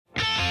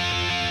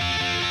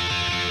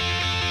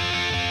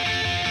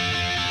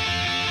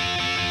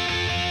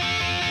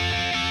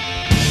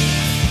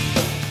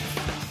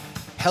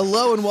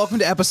Hello and welcome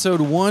to episode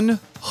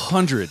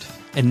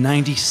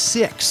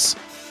 196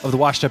 of the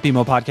Washed Up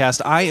Emo podcast.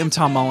 I am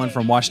Tom Mullen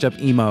from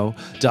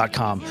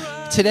washedupemo.com.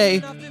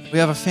 Today, we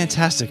have a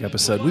fantastic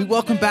episode. We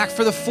welcome back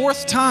for the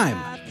fourth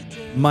time,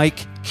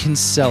 Mike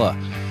Kinsella.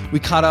 We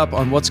caught up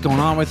on what's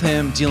going on with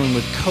him, dealing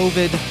with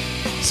COVID,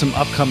 some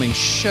upcoming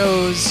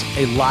shows,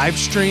 a live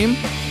stream.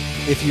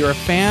 If you're a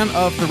fan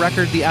of the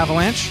record The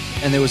Avalanche,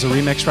 and there was a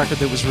remix record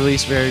that was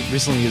released very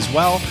recently as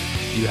well,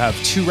 you have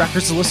two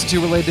records to listen to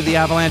related to The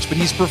Avalanche, but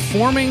he's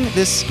performing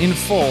this in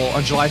full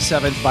on July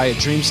 7th via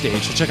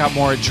Dreamstage. So check out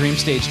more at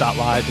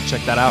dreamstage.live to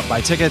check that out.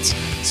 Buy tickets,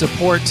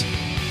 support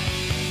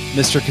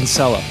Mr.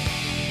 Kinsella.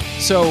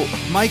 So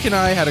Mike and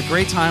I had a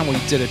great time. We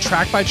did a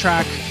track by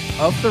track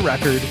of the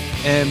record,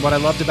 and what I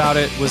loved about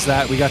it was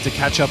that we got to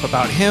catch up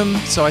about him.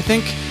 So I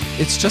think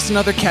it's just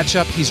another catch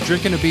up. He's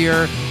drinking a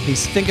beer.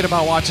 He's thinking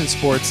about watching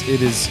sports.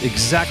 It is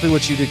exactly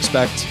what you'd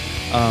expect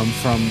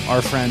from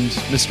our friend,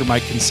 Mr.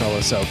 Mike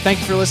Kinsella. So thank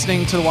you for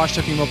listening to the Washed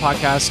Up Emo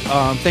podcast.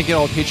 Thank you to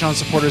all the Patreon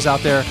supporters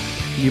out there.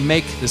 You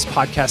make this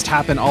podcast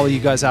happen. All of you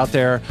guys out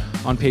there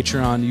on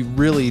Patreon, you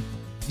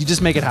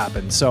just make it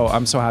happen. So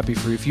I'm so happy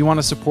for you. If you want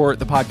to support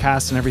the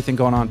podcast and everything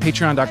going on,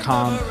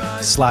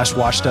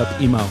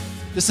 patreon.com/washedupemo.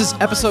 This is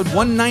episode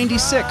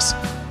 196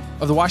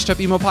 of the Washed Up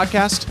Emo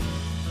podcast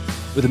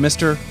with a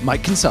Mr.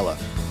 Mike Kinsella.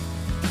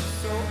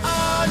 So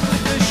on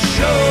with the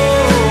show.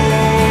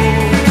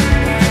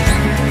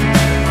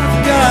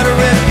 Got a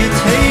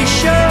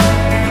reputation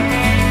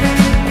of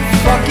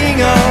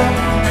fucking up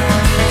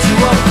to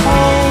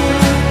uphold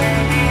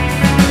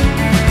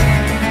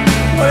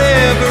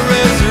whatever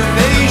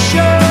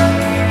reservation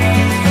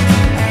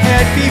I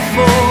had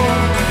before,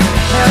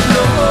 have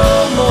no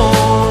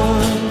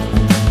more.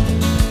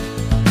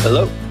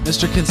 Hello,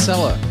 Mr.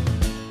 Kinsella.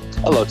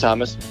 Hello,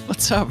 Thomas.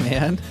 What's up,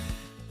 man?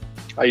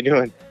 How you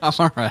doing? I'm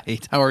all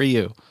right. How are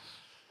you?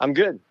 I'm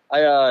good.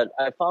 I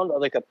found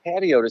like a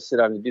patio to sit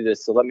on to do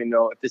this, so let me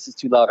know if this is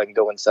too loud. I can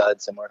go inside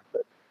somewhere,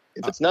 but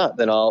if it's not,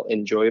 then I'll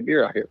enjoy a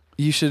beer out here.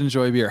 You should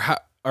enjoy a beer.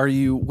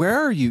 Where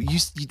are you?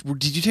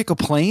 Did you take a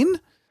plane?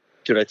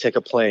 Did I take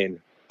a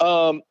plane?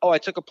 I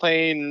took a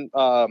plane.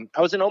 I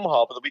was in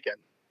Omaha for the weekend,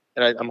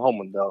 and I'm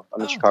home though.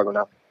 I'm in Chicago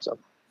now, so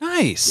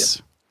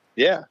nice.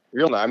 Yeah,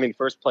 real nice. I mean,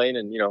 first plane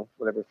in,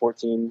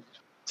 14,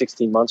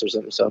 16 months or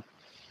something. So,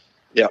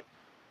 yeah.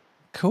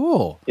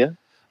 Cool. Yeah.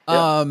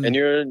 Yeah. And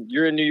you're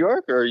in New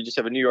York, or you just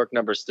have a New York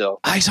number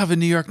still? I just have a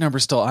New York number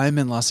still. I'm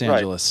in Los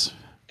Angeles. Right.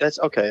 That's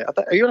okay.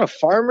 Are you on a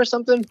farm or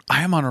something?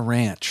 I am on a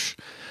ranch.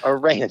 A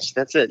ranch.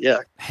 That's it.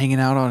 Yeah. Hanging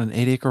out on an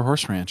 8-acre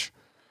horse ranch.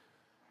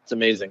 It's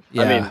amazing.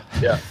 Yeah. I mean,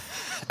 yeah.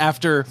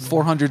 After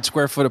 400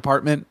 square foot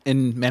apartment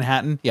in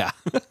Manhattan. Yeah.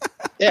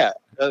 Yeah.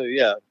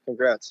 Yeah.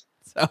 Congrats.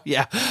 So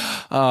yeah.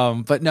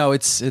 But no,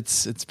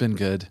 it's been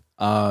good.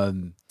 I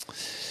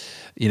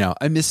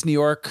miss New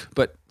York,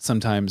 but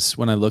sometimes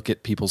when I look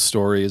at people's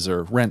stories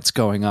or rents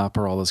going up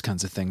or all those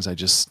kinds of things, I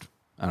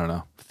don't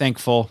know,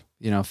 thankful,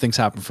 things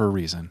happen for a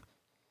reason.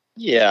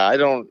 Yeah. I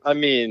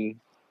miss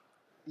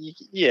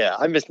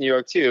New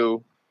York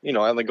too. I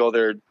only go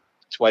there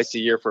twice a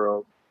year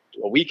for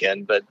a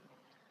weekend, but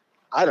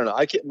I don't know.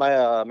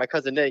 My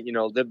cousin Nate,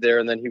 lived there,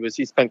 and then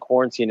he spent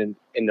quarantine in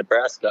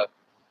Nebraska,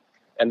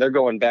 and they're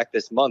going back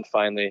this month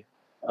finally.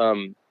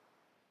 And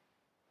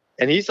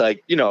he's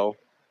like,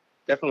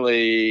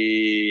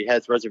 definitely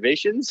has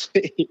reservations.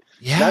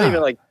 Yeah. Not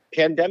even like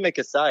pandemic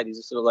aside, he's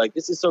just sort of like,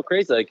 this is so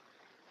crazy. Like,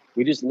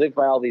 we just live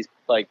by all these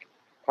like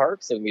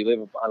parks, and we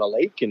live on a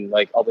lake and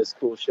like all this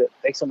cool shit.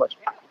 Thanks so much.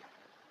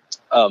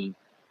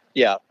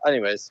 Yeah.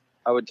 Anyways,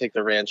 I would take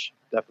the ranch,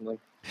 definitely.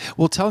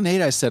 Well, tell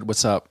Nate I said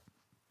what's up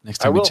next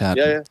time we chat.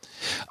 Yeah.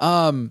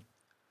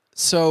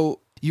 So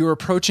you're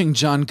approaching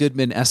John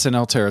Goodman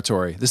SNL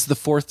territory. This is the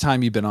fourth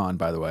time you've been on,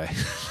 by the way.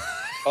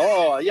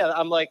 Oh yeah,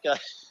 I'm like.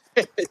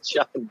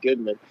 John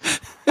Goodman.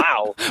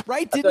 Wow.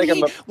 Right?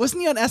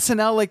 Wasn't he on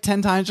SNL like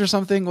 10 times or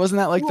something? Wasn't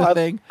that like the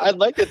thing? I'd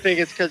like to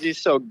think it's because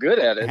he's so good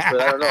at it,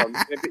 but I don't know.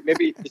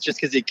 Maybe it's just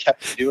because he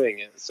kept doing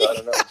it. So I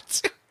don't know.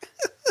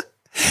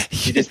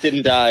 He just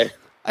didn't die.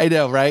 I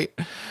know, right?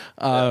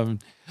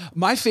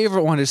 My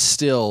favorite one is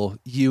still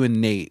you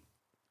and Nate.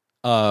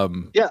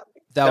 Yeah.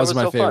 That was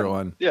my so favorite fun.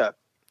 one. Yeah.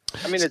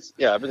 I mean,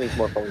 everything's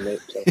more fun with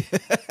Nate. So.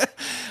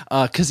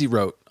 Because he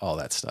wrote all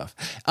that stuff.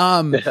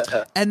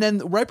 And then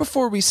right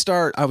before we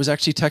start, I was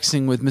actually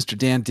texting with Mr.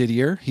 Dan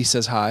Didier. He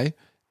says hi.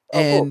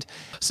 And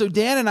so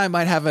Dan and I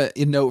might have a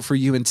note for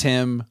you and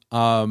Tim.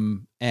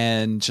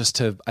 And just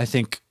to, I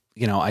think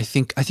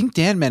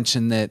Dan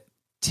mentioned that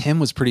Tim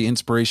was pretty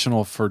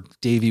inspirational for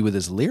Davey with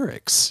his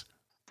lyrics.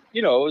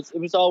 It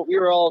was all, we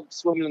were all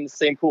swimming in the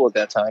same pool at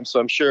that time. So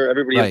I'm sure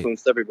everybody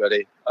influenced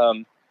everybody.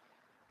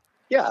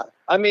 Yeah.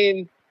 I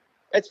mean,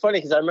 it's funny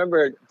because I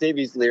remember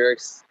Davey's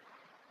lyrics.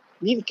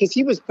 Because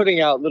he was putting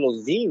out little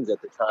zines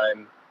at the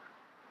time.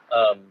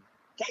 I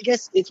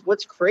guess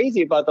what's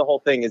crazy about the whole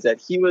thing is that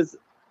he was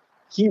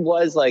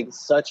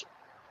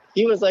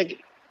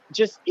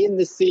just in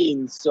the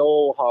scene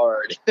so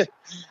hard.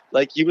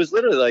 Like he was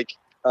literally like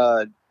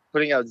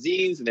putting out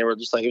zines, and they were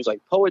just like, it was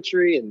like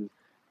poetry and,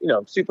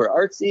 super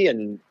artsy.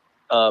 And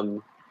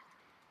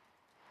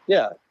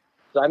Yeah.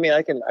 So, I mean,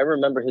 I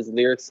remember his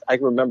lyrics. I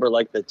remember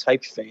like the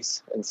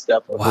typeface and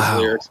stuff of his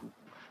lyrics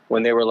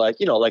when they were like,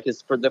 like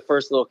his, for the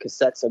first little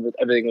cassettes,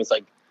 everything was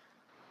like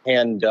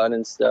hand done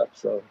and stuff.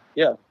 So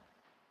yeah,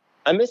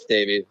 I miss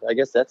Davey. I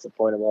guess that's the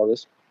point of all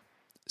this.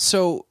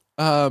 So,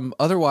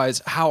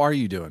 otherwise, how are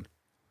you doing?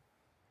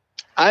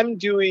 I'm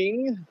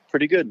doing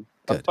pretty good.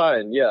 I'm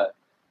fine. Yeah.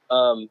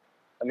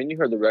 I mean, you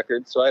heard the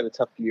record, so I had a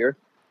tough year,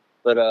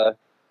 but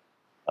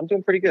I'm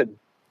doing pretty good.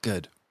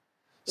 Good.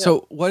 Yeah.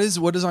 So what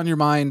is on your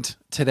mind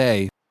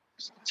today?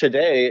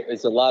 Today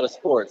is a lot of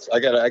sports. I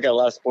got a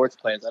lot of sports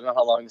plans. I don't know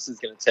how long this is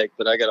going to take,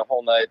 but I got a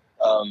whole night.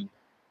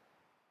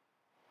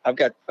 I've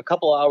got a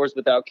couple hours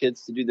without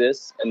kids to do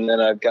this, and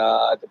then I've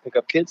got to pick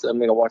up kids. I'm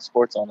going to watch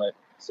sports all night.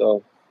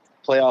 So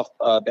playoff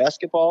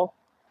basketball,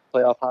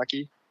 playoff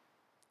hockey,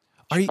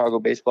 Chicago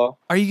baseball.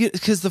 Are you,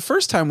 because the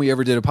first time we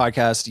ever did a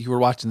podcast, you were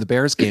watching the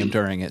Bears game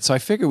during it. So I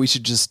figured we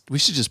should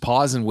just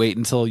pause and wait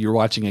until you're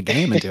watching a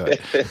game and do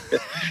it.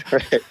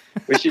 Right.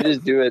 We should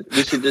just do it.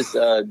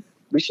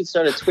 We should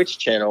start a Twitch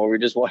channel where we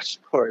just watch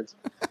sports.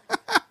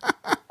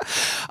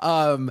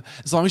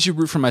 As long as you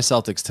root for my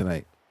Celtics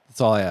tonight. That's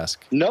all I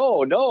ask.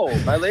 No.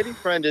 My lady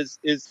friend has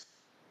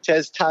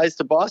ties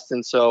to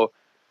Boston, so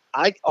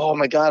oh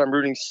my God, I'm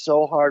rooting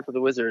so hard for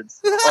the Wizards.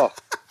 Oh,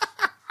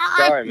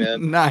 sorry,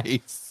 man.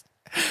 Nice.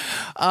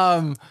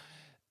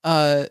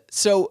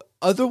 So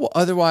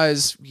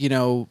otherwise,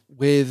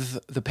 with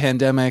the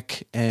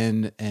pandemic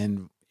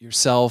and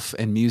yourself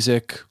and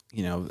music,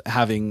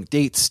 having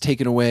dates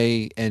taken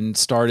away and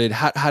started,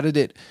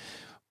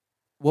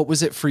 what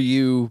was it for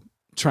you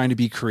trying to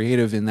be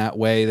creative in that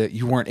way that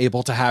you weren't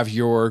able to have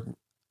your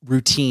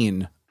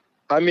routine?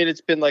 I mean,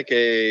 it's been like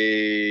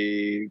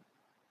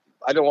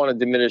I don't want to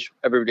diminish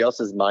everybody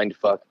else's mind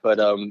fuck, but,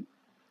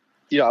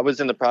 I was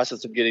in the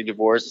process of getting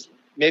divorced,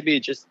 maybe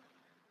just,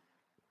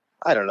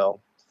 I don't know,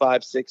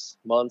 5-6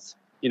 months,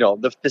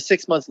 the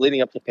 6 months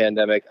leading up to the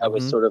pandemic, I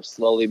was sort of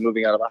slowly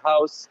moving out of a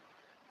house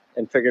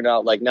and figuring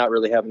out like not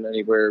really having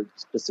anywhere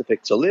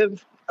specific to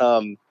live.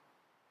 And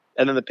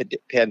then the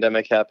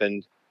pandemic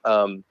happened.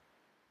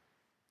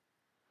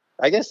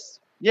 I guess,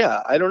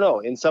 yeah, I don't know.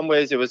 In some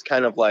ways it was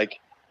kind of like,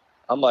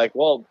 I'm like,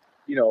 well,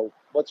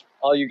 what's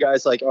all you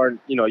guys like aren't,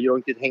 you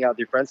don't get to hang out with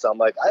your friends. So I'm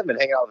like, I've been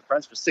hanging out with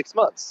friends for 6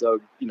 months. So,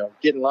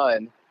 get in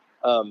line.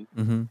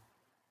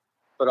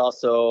 But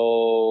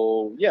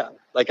also, yeah,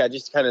 like I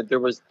just kind of, there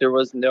was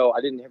no,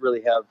 I didn't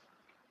really have,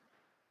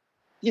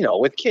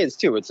 with kids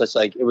too. It's just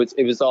like, it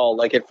was all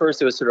like, at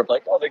first it was sort of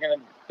like, oh, they're going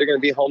to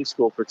be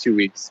homeschooled for 2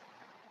 weeks.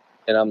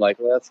 And I'm like,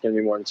 well, that's going to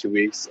be more than 2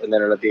 weeks. And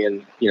then it'll be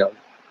in,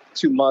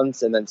 2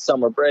 months and then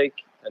summer break.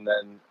 And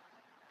then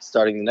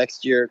starting the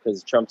next year,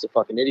 because Trump's a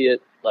fucking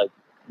idiot. Like,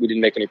 we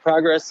didn't make any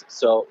progress.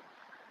 So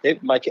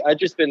I've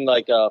just been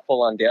like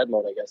full on dad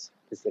mode, I guess,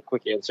 is the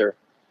quick answer.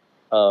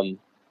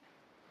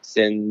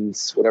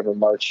 Since whatever,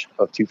 March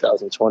of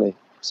 2020.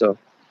 So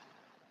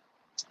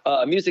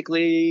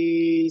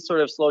musically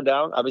sort of slowed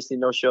down. Obviously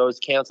no shows,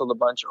 canceled a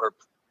bunch or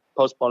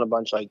postponed a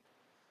bunch. Like,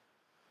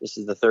 this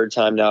is the third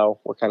time now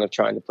we're kind of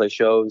trying to play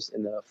shows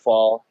in the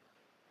fall.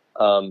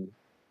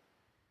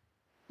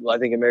 I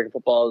think American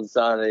football is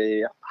on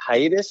a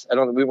hiatus.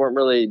 We weren't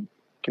really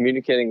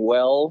communicating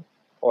well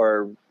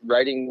or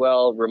writing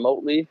well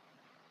remotely.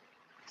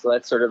 So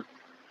that sort of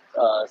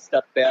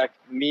stepped back.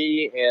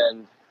 Me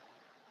and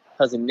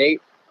cousin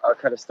Nate are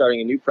kind of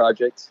starting a new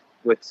project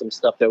with some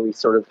stuff that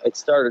it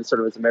started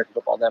sort of as American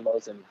football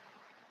demos and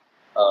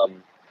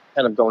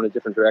kind of going in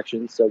different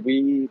directions. So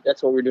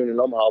that's what we're doing in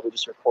Omaha. We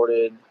just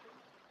recorded,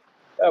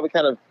 we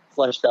kind of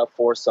fleshed out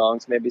 4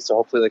 songs maybe. So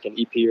hopefully like an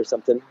EP or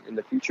something in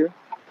the future.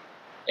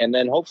 And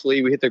then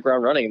hopefully we hit the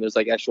ground running and there's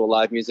like actual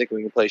live music and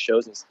we can play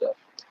shows and stuff.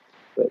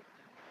 But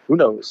who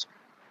knows?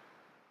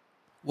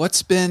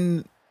 What's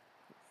been,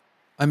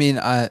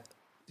 to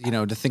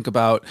think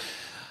about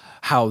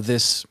how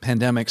this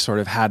pandemic sort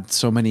of had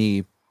so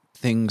many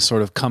things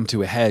sort of come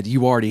to a head.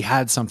 You already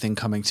had something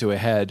coming to a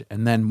head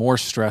and then more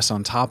stress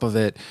on top of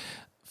it.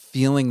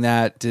 Feeling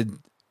that,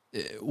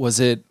 was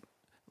it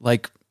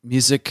like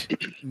music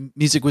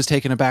was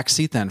taking a back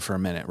seat then for a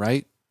minute,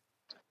 right?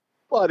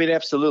 Well, I mean,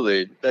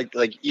 absolutely.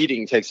 Like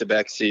eating takes a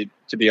back seat,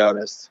 to be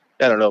honest.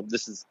 I don't know.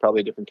 This is probably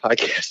a different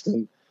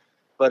podcast.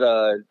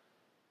 But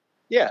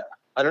yeah,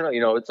 I don't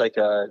know. It's like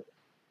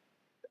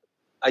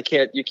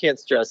you can't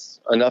stress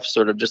enough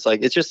sort of just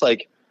like, it's just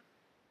like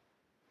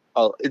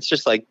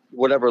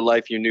whatever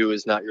life you knew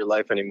is not your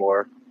life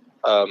anymore.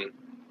 Sorry,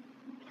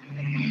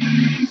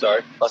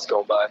 bus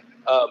going by.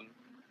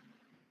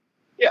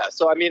 Yeah.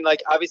 So, I mean,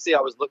 like, obviously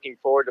I was looking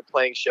forward to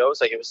playing shows.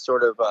 Like it was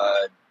sort of,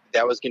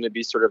 that was going to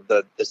be sort of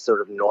the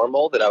sort of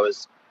normal that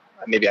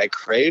I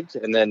craved.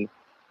 And then,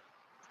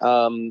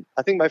 I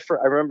think I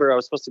remember I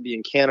was supposed to be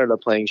in Canada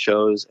playing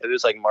shows. It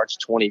was like March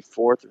 24th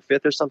or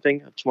 5th or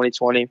something of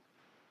 2020.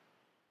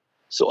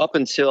 So up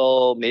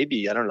until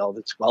maybe, I don't know,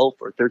 the 12th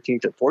or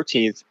 13th or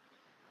 14th,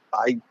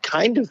 I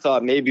kind of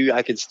thought maybe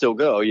I could still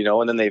go,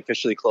 and then they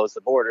officially closed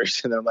the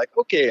borders. And then I'm like,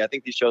 okay, I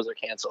think these shows are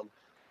canceled.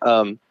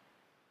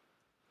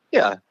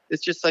 Yeah,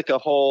 it's just like a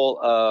whole,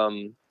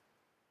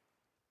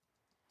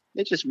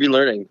 it's just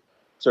relearning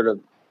sort of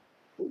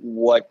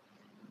what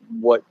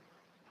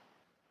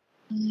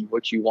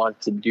you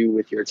want to do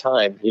with your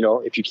time. You know,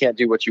 if you can't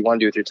do what you want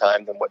to do with your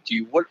time, then what do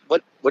you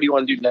want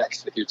to do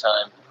next with your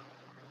time?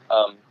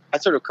 I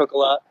sort of cook a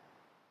lot,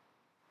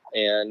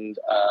 and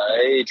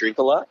I drink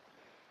a lot.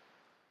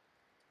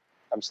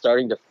 I'm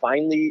starting to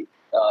finally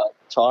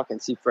talk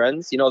and see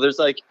friends. You know, there's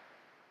like,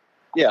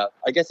 yeah,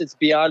 I guess it's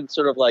beyond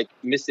sort of like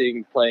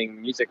missing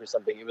playing music or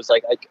something. It was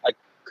like I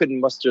couldn't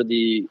muster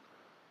the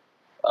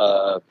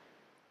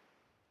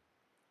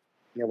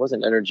it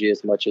wasn't energy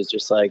as much as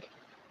just like,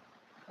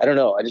 I don't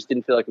know. I just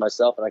didn't feel like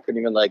myself, and I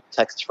couldn't even like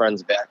text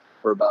friends back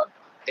for about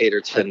 8 or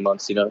 10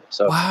 months, you know?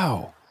 So,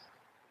 wow.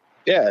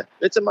 Yeah,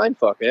 it's a mind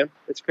fuck, man.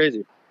 It's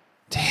crazy.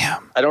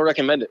 Damn. I don't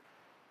recommend it.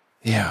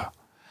 Yeah.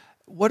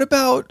 What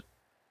about,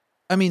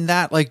 I mean,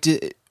 that like,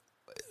 did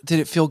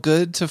it feel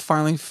good to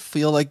finally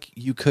feel like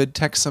you could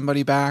text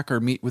somebody back or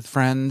meet with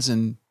friends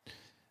and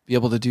be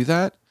able to do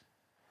that?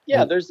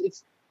 Yeah,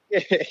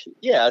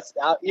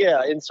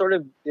 in sort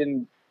of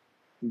in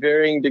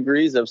varying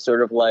degrees of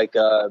sort of like,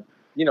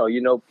 you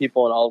know,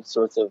 people in all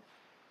sorts of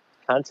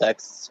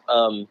contexts.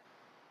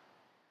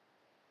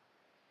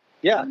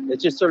 Yeah,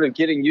 it's just sort of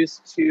getting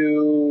used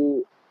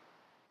to,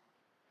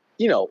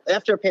 you know,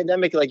 after a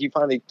pandemic, like you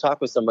finally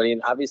talk with somebody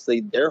and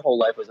obviously their whole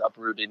life was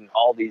uprooted in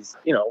all these,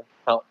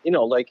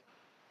 like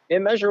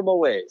immeasurable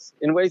ways,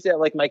 in ways that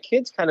like my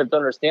kids kind of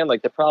don't understand.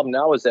 Like the problem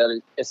now is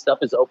that as stuff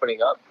is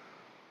opening up,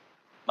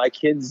 my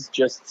kids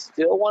just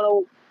still want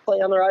to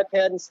play on their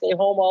iPad and stay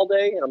home all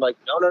day. And I'm like,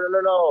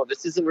 no,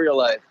 this isn't real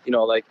life. You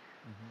know, like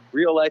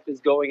real life is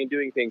going and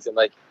doing things and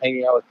like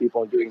hanging out with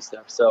people and doing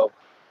stuff. So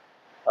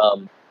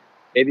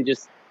maybe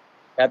just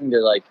having to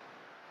like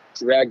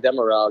drag them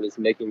around is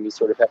making me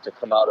sort of have to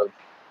come out of,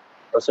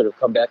 or sort of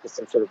come back to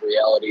some sort of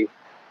reality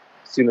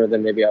sooner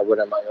than maybe I would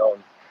on my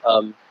own.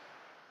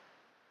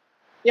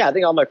 Yeah, I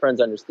think all my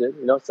friends understood,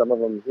 you know, some of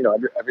them, you know,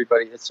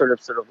 everybody, it's sort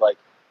of like,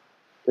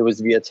 it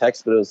was via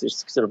text, but it was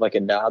just sort of like a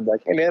nod,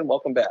 like, hey man,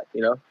 welcome back,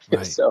 you know?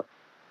 Right. So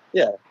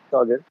yeah, it's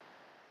all good.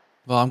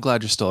 Well, I'm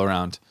glad you're still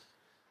around.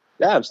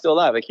 Yeah, I'm still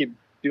alive. I keep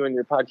doing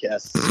your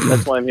podcast.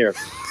 That's why I'm here.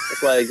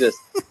 That's why I exist.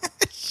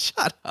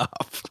 Shut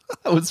up.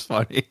 That was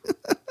funny.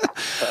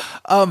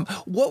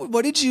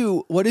 What did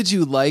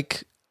you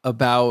like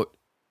about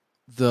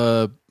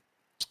the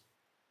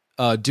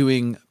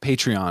doing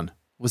Patreon?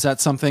 Was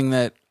that something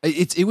that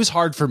it was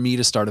hard for me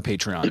to start a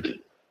Patreon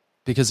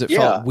because it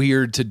felt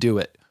weird to do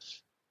it.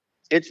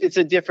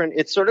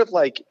 It's sort of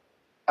like,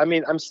 I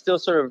mean, I'm still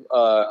sort of,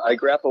 I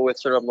grapple with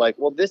sort of like,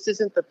 well, this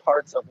isn't the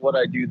parts of what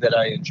I do that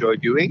I enjoy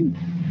doing.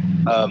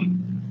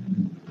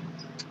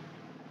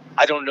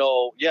 I don't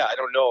know. Yeah, I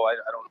don't know. I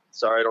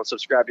don't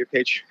subscribe to your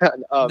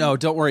Patreon. No,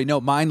 don't worry. No,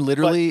 mine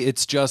literally,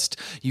 it's just,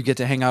 you get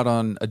to hang out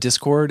on a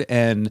Discord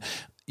and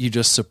you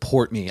just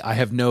support me. I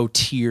have no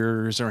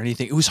tiers or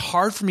anything. It was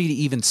hard for me to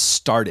even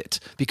start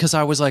it because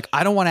I was like,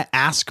 I don't want to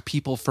ask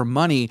people for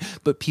money,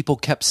 but people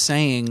kept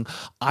saying,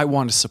 I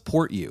want to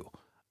support you.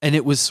 And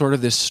it was sort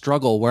of this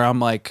struggle where I'm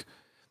like,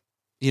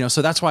 you know,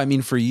 so that's why I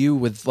mean for you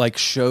with like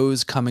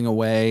shows coming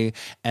away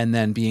and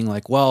then being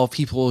like, well,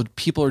 people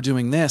are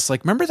doing this.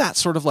 Like, remember that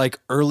sort of like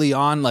early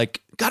on,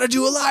 like, got to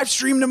do a live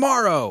stream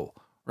tomorrow.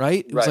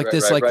 Right. It was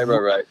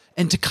right.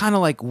 And to kind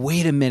of like,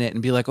 wait a minute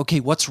and be like, okay,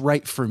 what's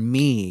right for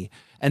me?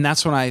 And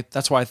that's why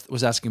I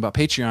was asking about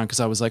Patreon.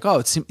 Cause I was like,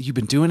 oh, you've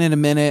been doing it a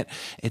minute.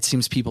 It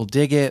seems people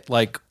dig it.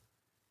 Like,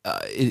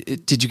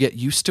 did you get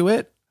used to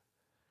it?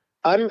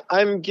 Even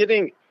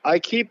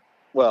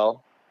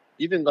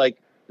like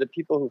the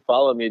people who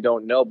follow me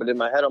don't know, but in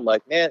my head, I'm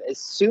like, man, as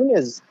soon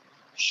as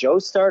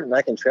shows start and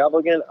I can travel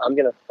again, I'm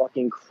going to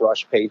fucking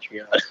crush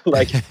Patreon.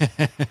 Like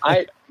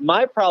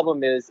my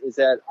problem is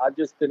that I've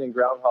just been in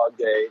Groundhog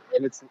Day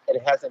and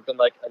it hasn't been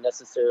like a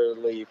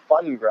necessarily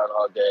fun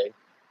Groundhog Day,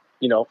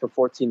 you know, for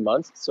 14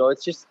 months. So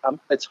it's just,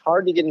 it's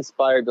hard to get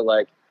inspired to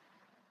like,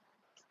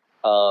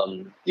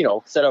 you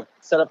know, set up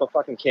a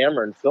fucking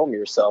camera and film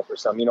yourself or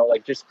something, you know,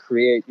 like just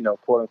create, you know,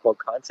 quote unquote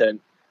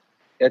content.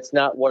 It's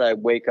not what I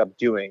wake up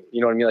doing.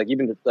 You know what I mean? Like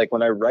even like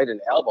when I write an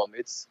album,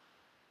 it's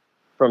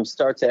from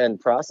start to end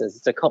process.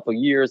 It's a couple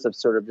years of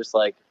sort of just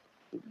like,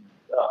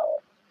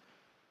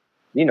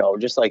 you know,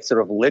 just like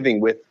sort of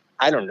living with,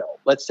 I don't know,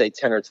 let's say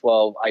 10 or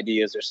 12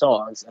 ideas or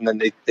songs. And then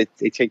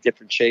they take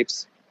different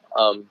shapes.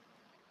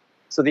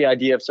 So the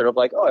idea of sort of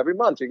like, oh, every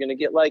month you're going to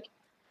get like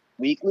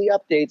weekly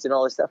updates and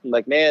all this stuff. I'm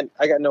like, man,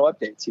 I got no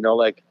updates, you know,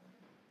 like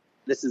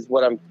this is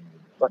what I'm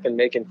fucking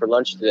making for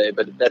lunch today,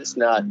 but that's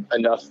not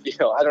enough. You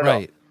know, I don't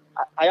know.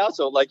 I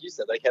also, like you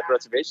said, like have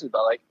reservations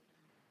about like,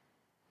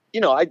 you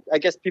know, I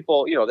guess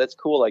people, you know, that's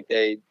cool. Like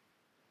they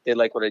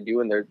like what I do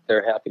and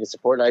they're happy to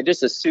support. And I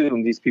just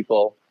assume these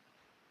people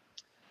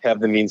have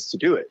the means to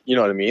do it. You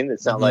know what I mean?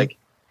 It's not like,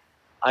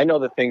 I know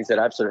the things that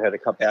I've sort of had to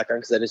cut back on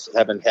because I just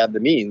haven't had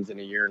the means in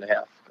a year and a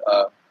half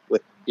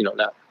with, you know,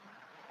 not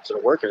sort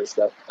of working and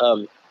stuff.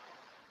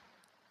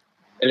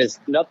 and it's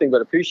nothing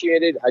but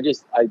appreciated.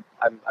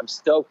 I'm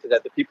stoked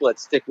that the people that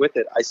stick with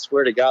it, I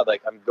swear to God,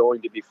 like I'm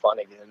going to be fun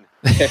again.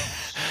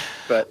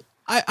 But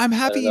I'm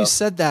happy you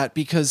said that,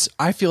 because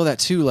I feel that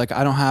too. Like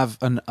I don't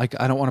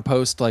want to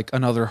post like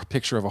another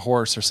picture of a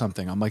horse or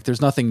something. I'm like, there's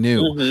nothing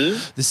new.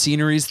 Mm-hmm. The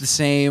scenery's the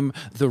same.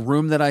 The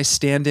room that I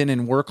stand in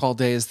and work all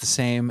day is the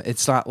same.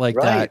 It's not like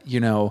that, you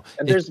know.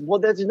 And there's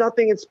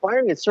nothing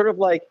inspiring. It's sort of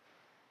like,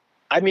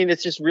 I mean,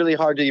 it's just really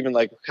hard to even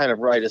like kind of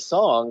write a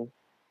song.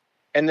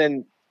 And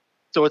then,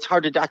 so it's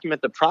hard to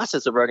document the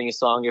process of writing a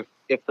song.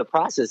 If the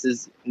process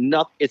is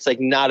not, it's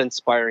like not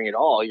inspiring at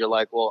all. You're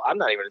like, well, I'm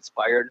not even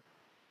inspired.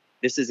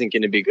 This isn't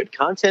going to be good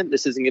content.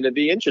 This isn't going to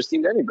be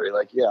interesting to anybody.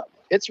 Like, yeah,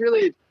 it's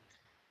really,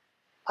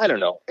 I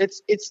don't know.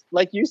 It's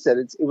like you said,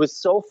 it was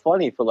so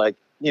funny for like,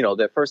 you know,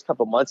 the first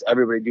couple months,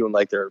 everybody doing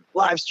like their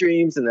live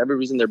streams and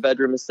everybody's in their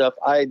bedroom and stuff.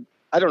 I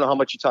don't know how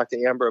much you talked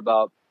to Amber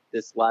about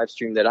this live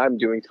stream that I'm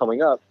doing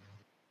coming up,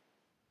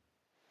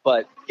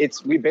 but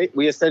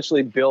we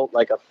essentially built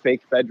like a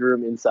fake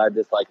bedroom inside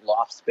this like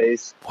loft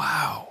space.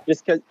 Wow.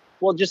 Just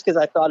cause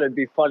I thought it'd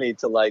be funny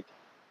to like,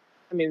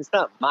 I mean, it's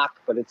not mock,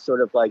 but it's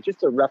sort of like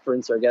just a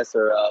reference, I guess,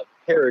 or a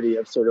parody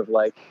of sort of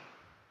like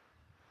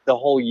the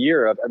whole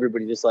year of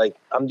everybody just like,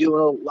 I'm doing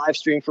a live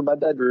stream from my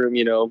bedroom,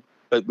 you know,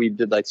 but we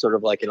did like sort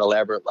of like an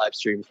elaborate live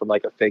stream from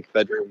like a fake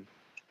bedroom.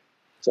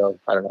 So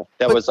I don't know.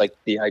 That was like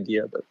the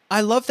idea. But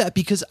I love that,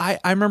 because I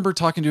remember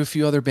talking to a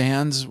few other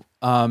bands,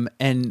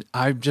 and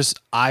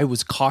I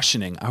was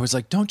cautioning. I was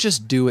like, don't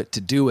just do it to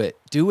do it.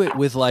 Do it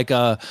with like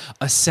a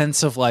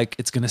sense of like,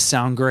 it's going to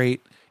sound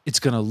great.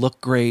 It's going to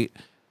look great.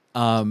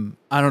 I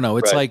don't know.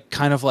 It's like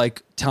kind of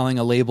like telling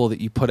a label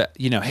that you put it,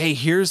 you know, hey,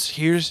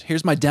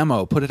 here's my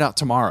demo, put it out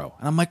tomorrow.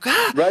 And I'm like,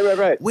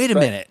 right. Wait a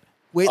minute.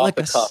 Wait, off like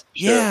the cuff,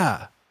 sure.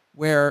 Yeah.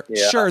 Where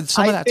sure,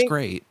 some of that's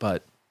great,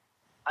 but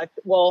I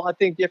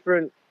think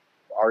different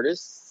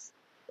artists,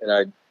 and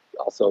I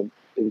also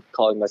in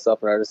calling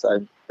myself an artist, I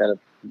kind of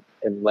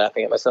am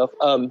laughing at myself.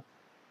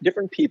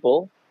 Different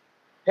people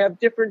have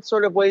different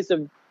sort of ways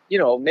of, you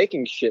know,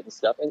 making shit and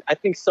stuff. And I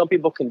think some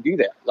people can do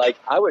that. Like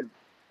I'm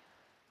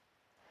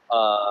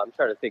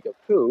trying to think of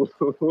who.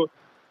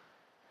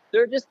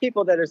 They're just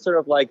people that are sort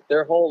of like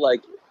their whole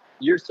like,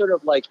 you're sort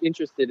of like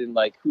interested in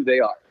like who they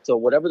are. So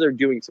whatever they're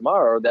doing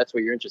tomorrow, that's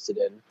what you're interested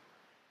in.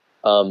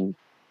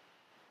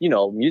 You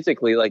know,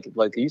 musically, like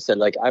you said,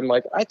 like I'm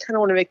like, I kind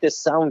of want to make this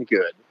sound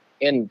good.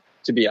 And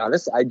to be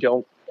honest, I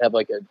don't have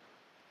like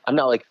I'm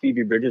not like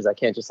Phoebe Bridgers. I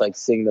can't just like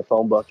sing the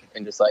phone book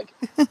and just like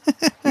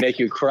make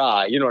you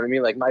cry. You know what I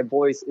mean? Like my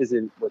voice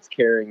isn't what's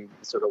carrying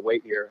the sort of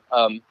weight here.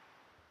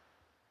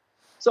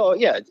 So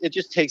yeah, it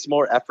just takes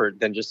more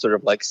effort than just sort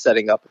of like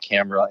setting up a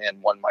camera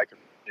and one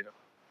microphone, you know.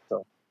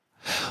 So,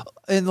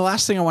 and the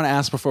last thing I want to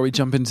ask before we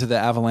jump into the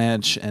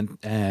Avalanche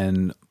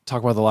and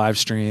talk about the live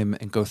stream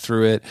and go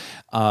through it,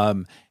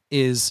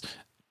 is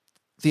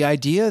the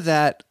idea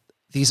that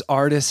these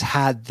artists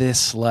had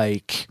this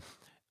like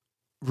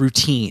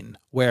routine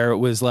where it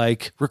was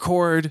like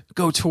record,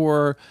 go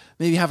tour,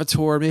 maybe have a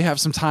tour, maybe have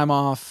some time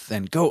off,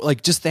 then go,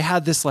 like just they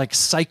had this like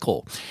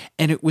cycle.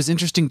 And it was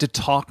interesting to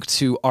talk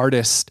to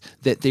artists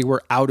that they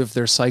were out of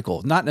their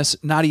cycle, not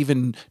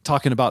even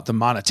talking about them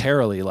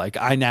monetarily. Like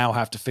I now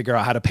have to figure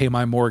out how to pay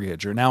my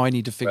mortgage, or now I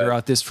need to figure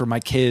out this for my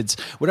kids,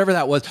 whatever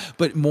that was,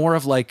 but more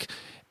of like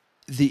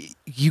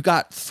you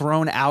got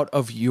thrown out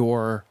of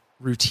your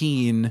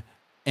routine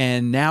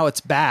and now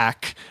it's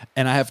back.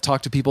 And I have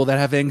talked to people that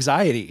have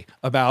anxiety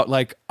about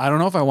like, I don't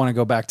know if I want to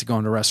go back to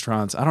going to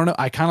restaurants. I don't know.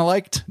 I kind of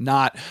liked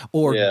not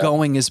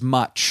going as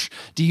much.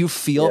 Do you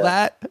feel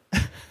that?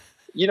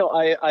 You know,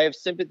 I have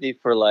sympathy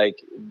for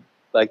like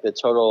the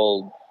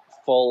total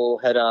full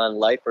head on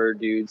lifer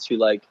dudes who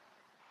like,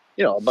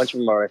 you know, a bunch of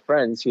them are my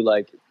friends who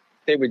like,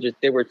 they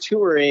were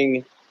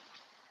touring.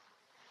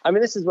 I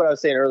mean, this is what I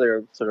was saying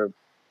earlier, sort of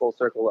full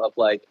circle of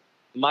like,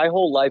 my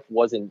whole life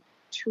wasn't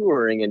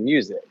touring and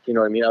music, you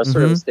know what I mean? I was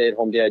sort of a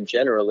stay-at-home dad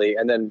generally,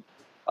 and then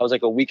I was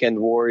like a weekend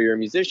warrior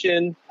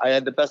musician. I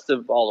had the best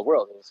of all the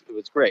world. It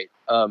was great.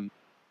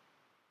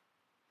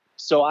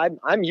 So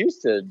I'm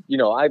used to, you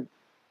know,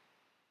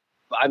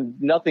 I'm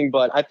nothing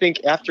but I think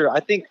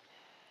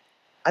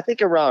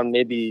around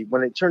maybe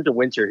when it turned to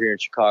winter here in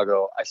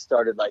Chicago, I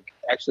started like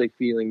actually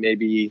feeling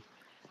maybe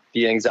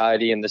the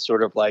anxiety and the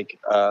sort of like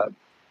the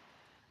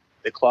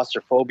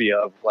claustrophobia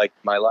of like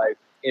my life.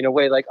 In a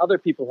way, like other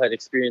people had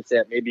experienced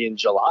that maybe in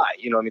July,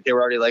 you know, I mean, they were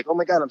already like, oh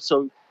my God,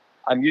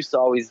 I'm used to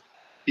always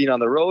being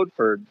on the road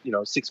for, you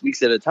know, 6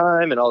 weeks at a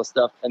time and all this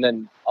stuff. And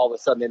then all of a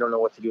sudden they don't know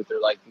what to do with their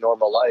like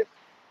normal life.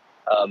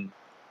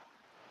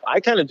 I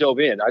kind of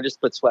dove in. I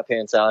just put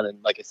sweatpants on and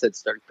like I said,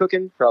 started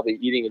cooking, probably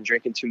eating and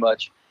drinking too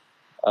much.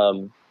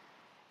 But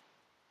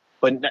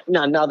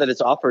now that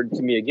it's offered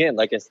to me again,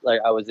 I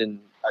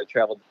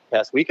traveled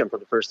past weekend for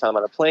the first time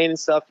on a plane and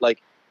stuff,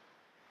 like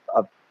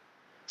a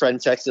friend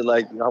texted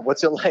like, you know,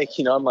 what's it like?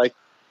 You know, I'm like,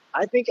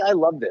 I think I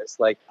love this.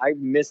 Like I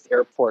missed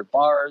airport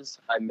bars.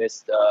 I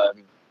missed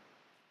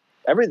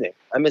everything.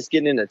 I missed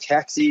getting in a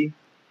taxi.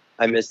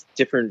 I missed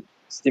different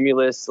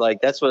stimulus. Like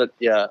that's what,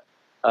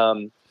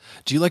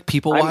 Do you like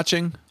people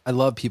watching? I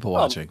love people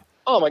watching.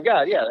 Oh my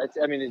God. Yeah.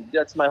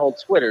 That's my whole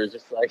Twitter is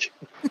just like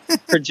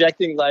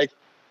projecting like,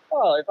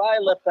 oh, if I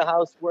left the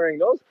house wearing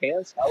those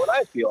pants, how would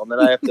I feel? And then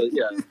I have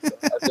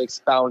to,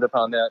 expound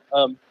upon that.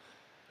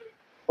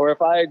 Or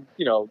if I,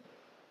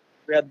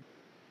 had,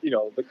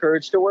 the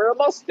courage to wear a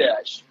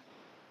mustache,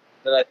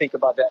 then I think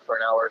about that for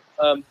an hour.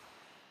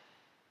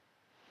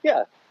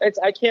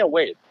 I can't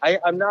wait. I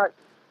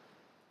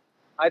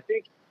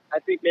think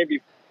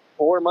maybe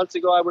 4 months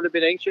ago I would have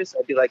been anxious.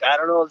 I'd be like, I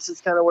don't know, this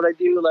is kind of what I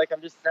do. Like I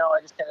just kind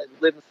of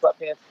live in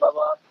sweatpants, blah,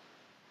 blah.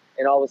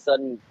 And all of a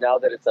sudden, now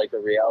that it's like a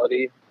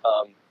reality,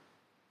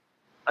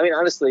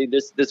 honestly,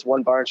 this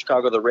one bar in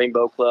Chicago, the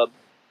Rainbow Club,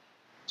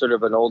 sort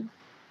of an old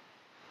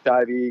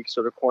divey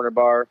sort of corner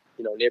bar,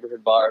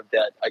 neighborhood bar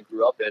that I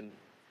grew up in.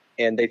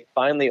 And they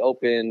finally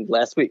opened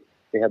last week.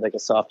 They had like a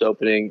soft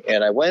opening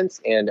and I went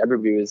and it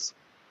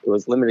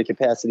was limited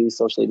capacity,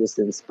 socially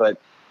distanced,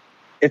 but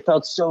it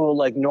felt so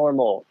like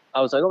normal.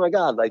 I was like, oh my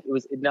God, like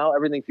now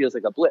everything feels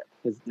like a blip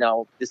because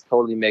now this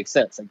totally makes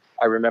sense. Like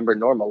I remember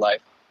normal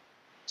life.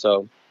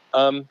 So,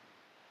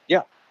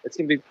 it's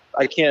going to be,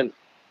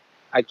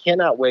 I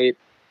cannot wait.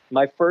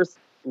 My first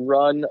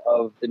run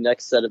of the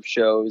next set of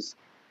shows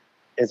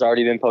has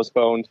already been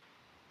postponed.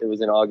 It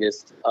was in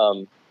August,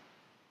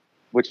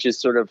 which is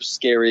sort of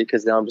scary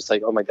because now I'm just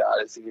like, oh my God,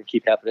 it's going to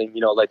keep happening.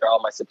 Like are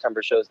all my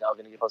September shows now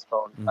going to get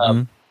postponed?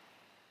 Mm-hmm.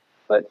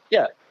 But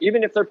yeah,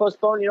 even if they're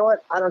postponed, you know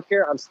what? I don't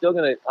care.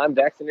 I'm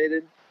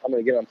vaccinated. I'm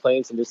going to get on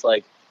planes and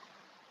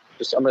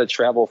I'm going to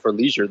travel for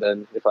leisure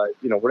then if I,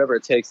 whatever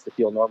it takes to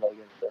feel normal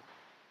again. So.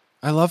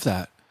 I love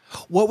that.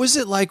 What was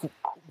it like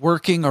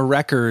working a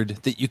record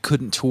that you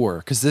couldn't tour?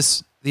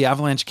 Because the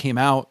Avalanche came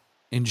out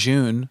in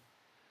June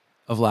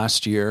of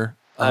last year.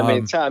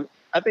 Tom,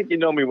 I think you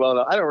know me well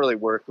enough. I don't really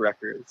work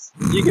records.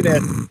 You can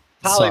ask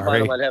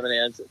Polyvinyl might have an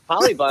answer.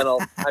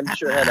 Polyvinyl, I'm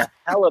sure, had a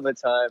hell of a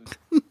time.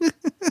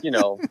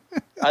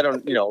 I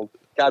don't,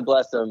 God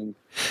bless them.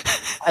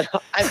 I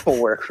don't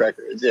work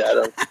records. Yeah, I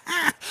don't.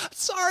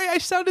 Sorry, I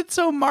sounded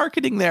so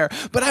marketing there.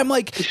 But I'm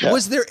like,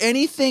 Was there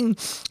anything,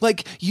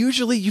 like,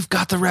 usually you've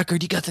got the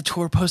record, you got the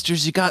tour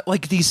posters, you got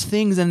like these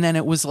things, and then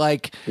it was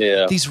like,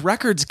 these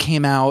records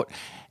came out,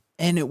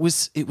 and it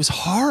was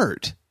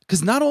hard.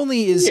 Because not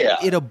only is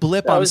it a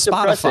blip on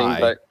Spotify,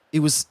 but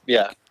it was,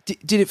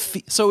 did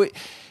it,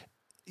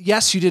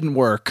 yes, you didn't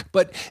work,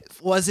 but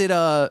was it,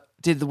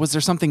 was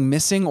there something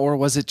missing, or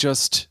was it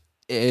just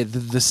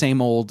the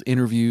same old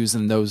interviews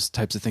and those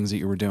types of things that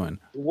you were doing?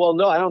 Well,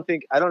 no, I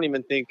think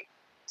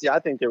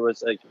there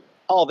was like,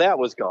 all that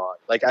was gone.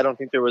 Like, I don't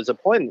think there was a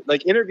point.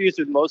 Like, interviews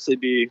would mostly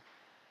be,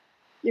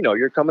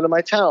 you're coming to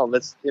my town,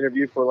 let's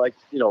interview for like,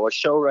 a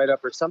show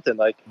write-up or something.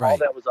 Like, all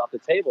that was off the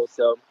table.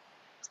 So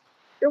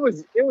it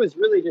was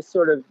really just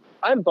sort of,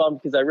 I'm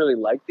bummed because I really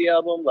like the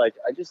album. Like,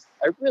 I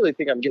really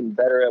think I'm getting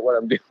better at what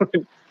I'm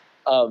doing.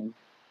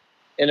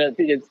 And I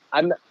think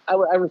I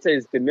wouldn't say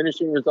it's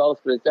diminishing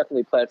results, but it's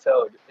definitely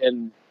plateaued.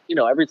 And,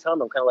 every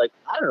time I'm kind of like,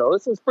 I don't know,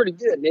 this is pretty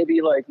good. Maybe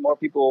like more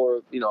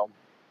people,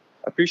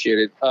 appreciate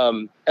it.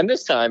 And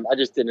this time I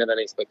just didn't have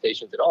any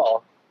expectations at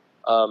all.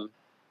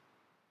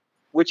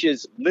 Which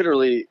is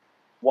literally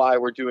why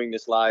we're doing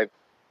this live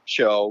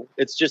show.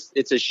 It's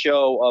a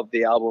show of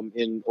the album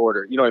in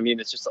order. You know what I mean?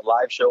 It's just a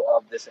live show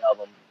of this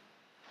album.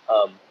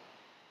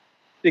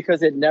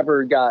 Because it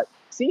never got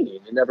seen.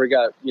 It never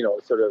got,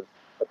 sort of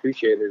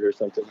appreciated or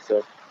something.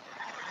 So,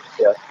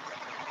 yeah.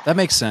 That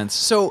makes sense.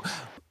 So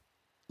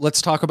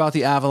let's talk about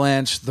the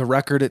Avalanche, the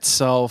record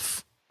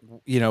itself,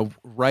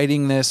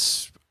 working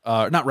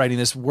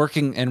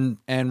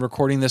and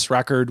recording this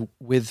record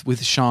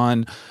with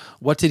Sean.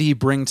 What did he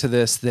bring to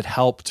this that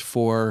helped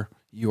for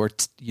your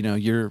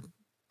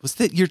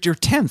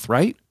 10th,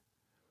 right?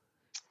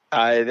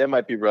 That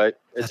might be right.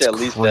 It's That's at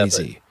least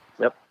crazy.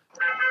 That, yep.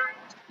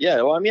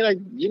 Yeah. Well, I'm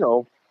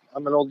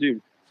an old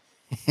dude.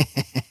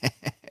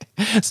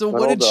 So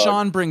what did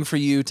Sean bring for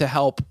you to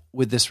help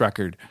with this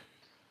record?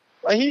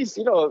 Well, he's,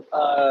 him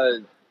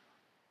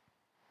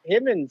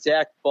and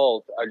Zach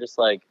both are just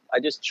like, I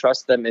just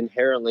trust them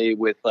inherently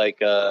with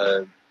like,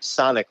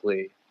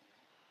 sonically.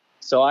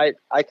 So I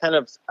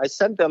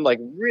sent them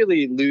like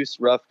really loose,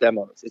 rough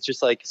demos. It's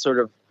just like sort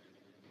of,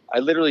 I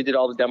literally did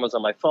all the demos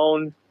on my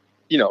phone,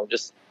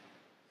 just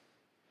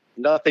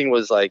nothing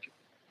was like,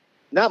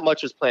 not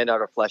much was planned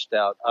out or fleshed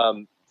out.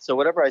 So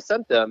whatever I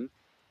sent them,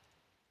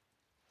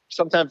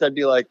 sometimes I'd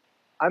be like,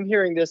 I'm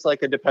hearing this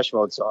like a Depeche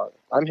Mode song.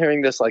 I'm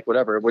hearing this like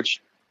whatever, which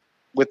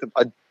with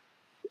an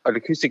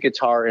acoustic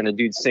guitar and a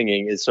dude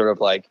singing is sort of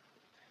like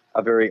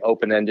a very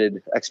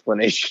open-ended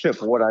explanation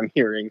of what I'm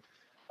hearing.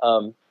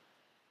 They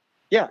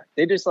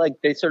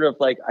sort of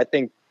like, I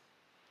think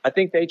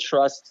they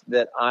trust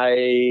that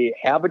I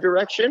have a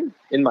direction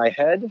in my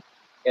head,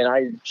 and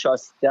I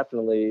trust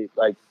definitely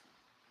like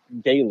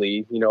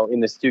daily,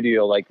 in the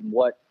studio, like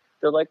what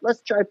they're like,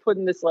 let's try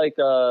putting this like,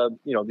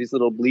 these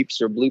little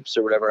bleeps or bloops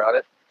or whatever on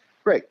it.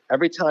 Great.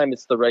 Every time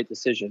it's the right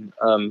decision.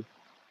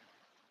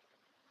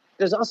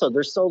 They're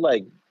so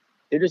like,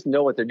 they just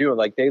know what they're doing.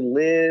 Like they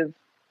live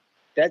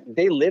that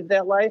they live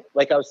that life.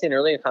 Like I was saying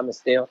earlier, if I'm a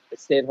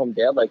stay-at-home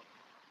dad, like,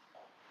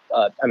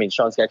 I mean,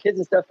 Sean's got kids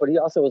and stuff, but he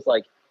also was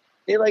like,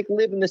 they like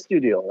live in the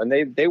studio and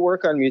they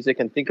work on music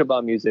and think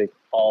about music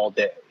all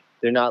day.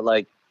 They're not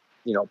like,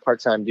 you know,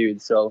 part-time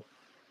dudes. So,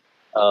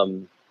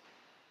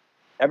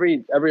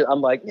 every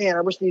I'm like, man,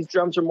 I wish these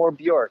drums were more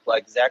Bjork.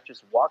 Like Zach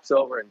just walks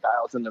over and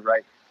dials in the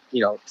right,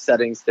 you know,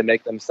 settings to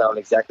make them sound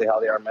exactly how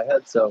they are in my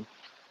head. So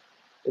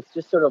it's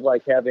just sort of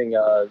like having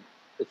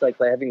it's like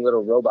having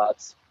little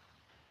robots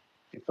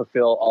to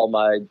fulfill all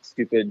my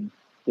stupid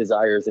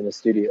desires in a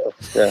studio.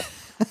 Yeah.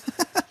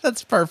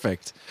 That's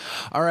perfect.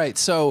 All right,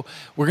 so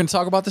we're going to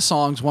talk about the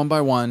songs one by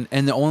one,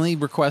 and the only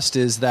request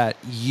is that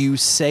you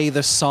say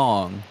the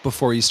song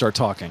before you start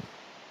talking.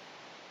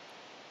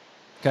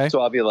 Okay.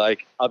 So I'll be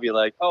like,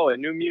 oh, a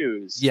new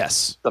Muse.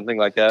 Yes. Something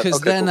like that.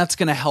 Because then cool. that's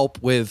going to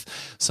help with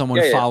someone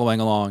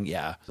following along.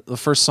 Yeah. The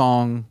first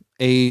song,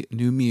 A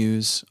New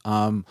Muse.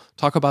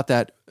 Talk about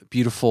that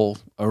beautiful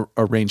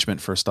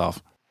arrangement first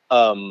off.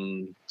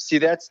 See,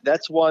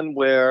 that's one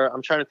where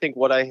I'm trying to think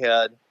what I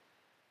had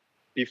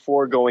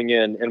before going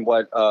in and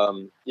what,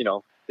 you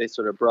know, they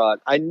sort of brought.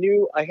 I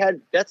knew I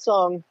had that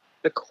song,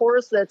 the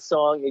chorus of that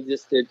song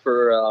existed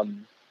for,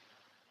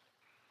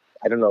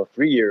 I don't know,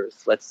 3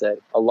 years, let's say,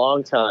 a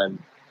long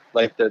time,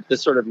 like the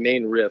sort of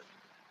main riff.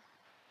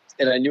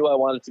 And I knew I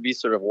wanted to be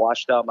sort of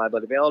washed out My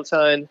Bloody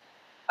Valentine.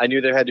 I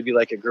knew there had to be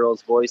like a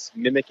girl's voice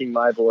mimicking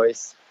my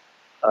voice.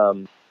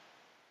 Trying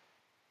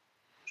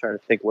to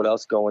think what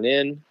else going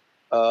in.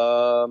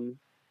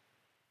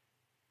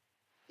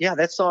 Yeah,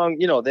 that song,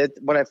 you know, that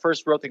when I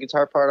first wrote the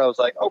guitar part, I was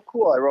like, oh,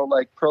 cool. I wrote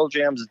like Pearl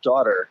Jam's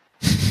Daughter.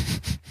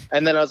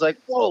 And then I was like,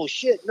 whoa,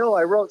 shit. No,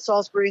 I wrote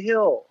Salisbury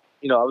Hill.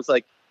 You know, I was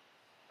like,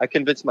 I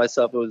convinced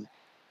myself it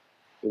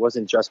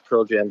wasn't just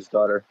Pearl Jam's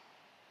Daughter.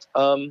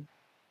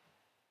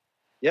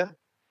 Yeah,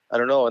 I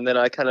don't know. And then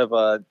I kind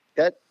of,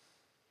 that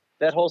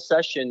whole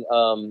session,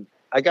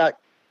 I got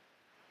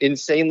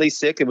insanely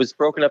sick. It was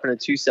broken up into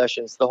 2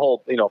 sessions, the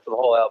whole, you know, for the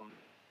whole album.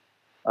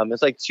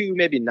 It's like 2,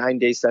 maybe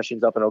 9-day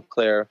sessions up in Eau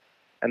Claire.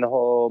 And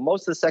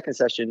most of the second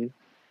session,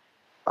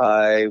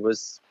 I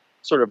was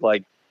sort of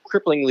like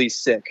cripplingly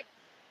sick.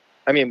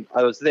 I mean,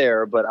 I was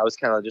there, but I was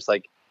kind of just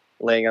like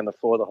laying on the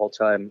floor the whole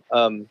time.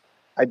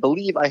 I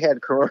believe I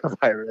had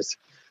coronavirus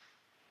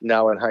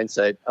now in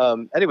hindsight.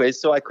 Anyways,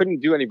 so I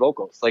couldn't do any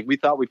vocals. Like we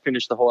thought we'd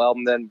finish the whole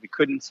album, then we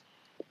couldn't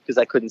because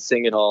I couldn't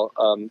sing at all.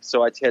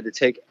 So I had to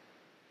take,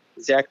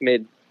 Zach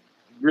made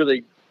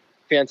really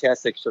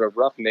fantastic sort of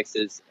rough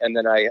mixes. And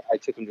then I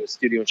took him to a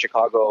studio in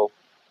Chicago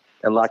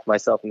and locked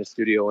myself in the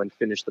studio and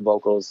finished the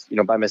vocals, you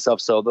know, by myself.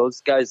 So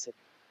those guys,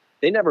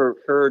 they never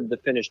heard the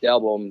finished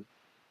album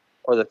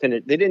or they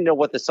didn't know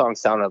what the song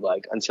sounded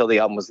like until the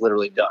album was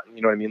literally done.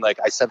 You know what I mean? Like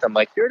I sent them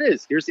like, here it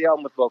is. Here's the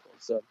album with vocals.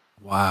 So,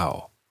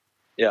 wow.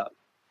 Yeah,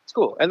 it's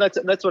cool. And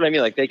that's what I mean.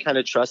 Like they kind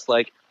of trust,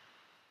 like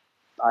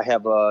I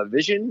have a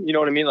vision, you know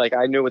what I mean? Like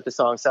I knew what the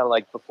song sounded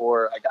like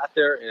before I got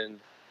there. And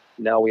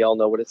now we all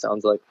know what it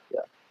sounds like.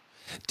 Yeah.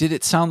 Did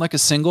it sound like a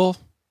single?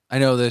 I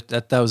know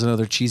that was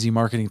another cheesy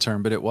marketing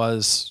term, but it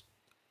was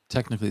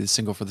technically the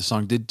single for the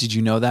song. Did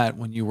you know that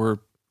when you were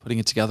putting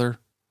it together?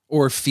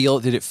 Or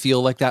did it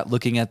feel like that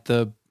looking at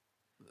the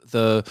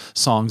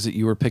songs that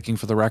you were picking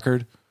for the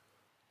record?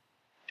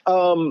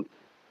 It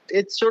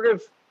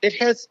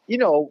has, you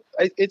know,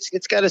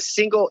 it's got a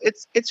single,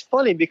 it's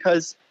funny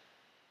because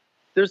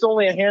there's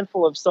only a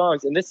handful of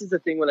songs. And this is the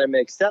thing when I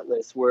make set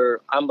lists where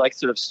I'm like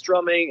sort of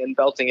strumming and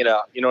belting it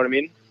out. You know what I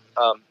mean?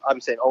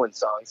 I'm saying Owen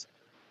songs.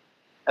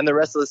 And the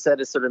rest of the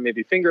set is sort of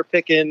maybe finger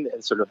picking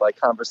and sort of like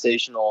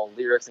conversational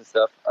lyrics and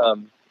stuff,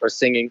 or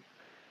singing.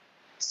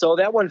 So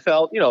that one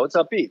felt, you know, it's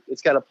upbeat.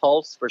 It's got a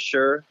pulse for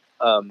sure.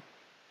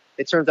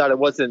 It turns out it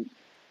wasn't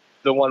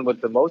the one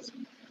with the most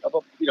of a,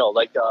 you know,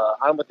 like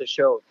On With the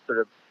Show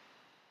sort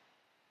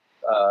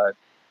of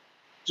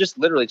just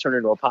literally turned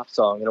into a pop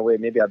song in a way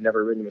maybe I've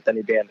never written with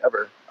any band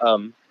ever.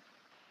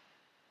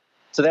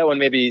 So that one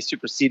maybe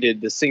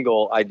superseded the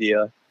single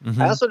idea.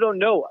 Mm-hmm. I also don't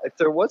know if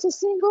there was a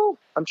single.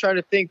 I'm trying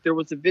to think. There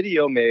was a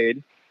video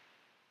made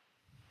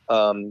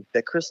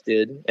that Chris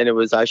did, and it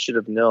was I Should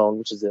Have Known,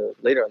 which is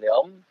later on the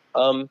album.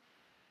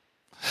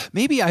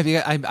 Maybe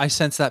I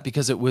sense that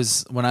because it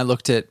was when I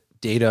looked at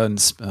data and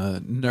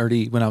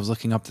nerdy when I was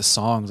looking up the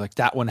songs, like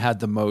that one had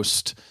the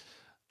most,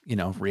 you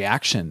know,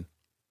 reaction.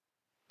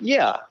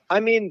 Yeah, I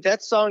mean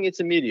that song, it's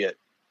immediate.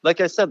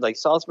 Like I said, like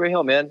Salisbury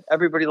Hill, man,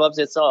 everybody loves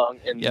that song,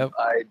 and yep.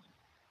 I,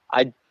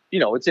 you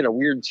know, it's in a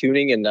weird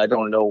tuning, and I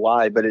don't know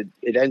why, but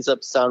it ends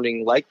up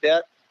sounding like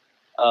that.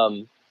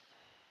 I'm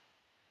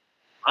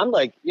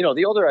like, you know,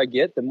 the older I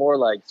get, the more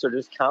like sort of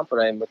just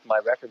confident I am with my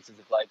references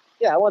of like,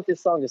 yeah, I want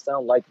this song to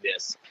sound like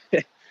this.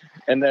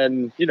 And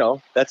then, you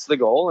know, that's the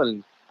goal.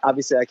 And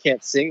obviously I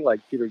can't sing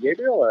like Peter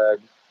Gabriel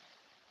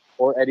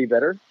or Eddie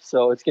Vedder.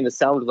 So it's going to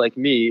sound like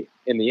me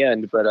in the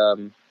end. But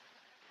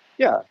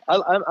yeah,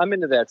 I'm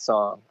into that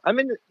song. I'm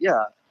into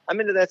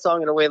that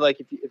song in a way. Like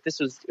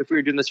if we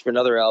were doing this for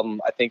another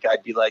album, I think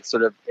I'd be like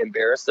sort of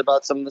embarrassed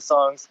about some of the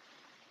songs.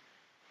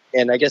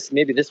 And I guess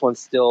maybe this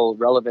one's still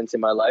relevant in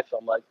my life. So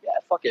I'm like, yeah,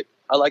 fuck it.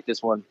 I like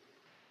this one.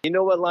 You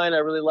know what line I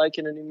really like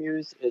in a new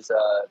Muse is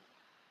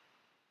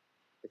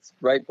it's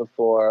right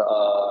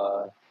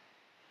before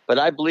but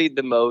I bleed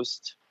the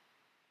most.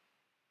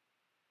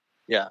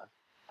 Yeah.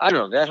 I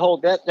don't know.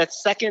 That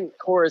second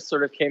chorus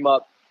sort of came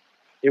up.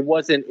 It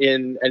wasn't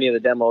in any of the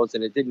demos,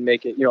 and it didn't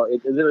make it.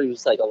 It literally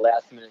was like a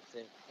last minute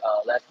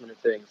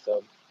thing.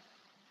 So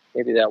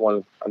maybe that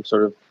one. I'm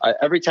sort of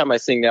every time I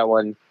sing that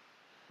one,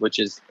 which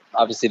is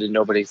obviously to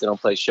nobody because I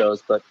don't play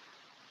shows, but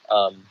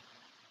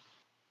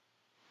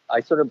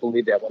I sort of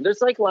believe that one.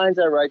 There's like lines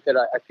I write that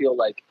I feel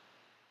like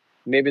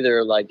maybe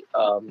they're like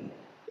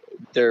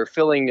they're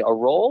filling a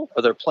role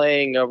or they're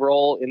playing a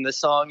role in the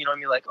song. You know what I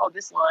mean? Like, oh,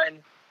 this line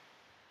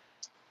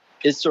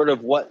is sort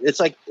of what it's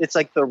like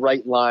the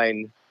right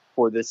line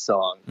for this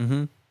song.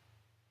 Mm-hmm.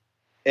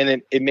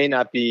 And it may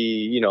not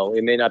be,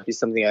 it may not be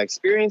something I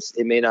experienced.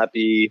 It may not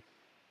be,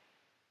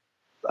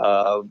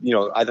 I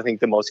don't think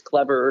the most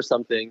clever or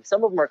something.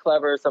 Some of them are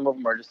clever. Some of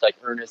them are just like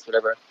earnest,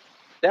 whatever.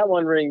 That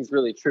one rings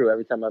really true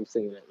every time I'm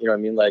singing it. You know what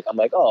I mean? Like, I'm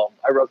like, oh,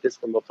 I wrote this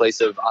from a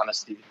place of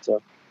honesty.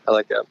 So I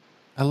like that.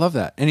 I love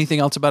that. Anything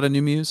else about a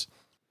new Muse?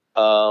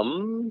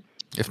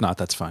 If not,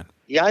 that's fine.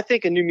 Yeah, I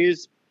think a new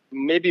Muse,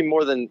 maybe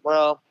more than,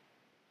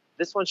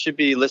 this one should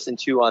be listened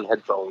to on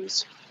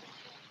headphones.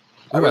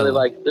 I really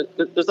like,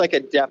 there's like a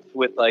depth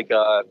with like,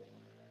 I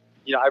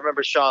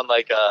remember Sean,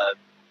 like,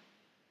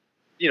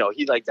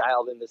 he like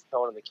dialed in this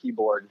tone on the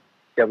keyboard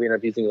that we ended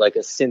up using like a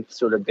synth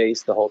sort of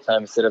bass the whole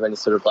time instead of any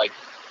sort of like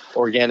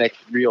organic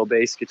real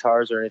bass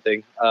guitars or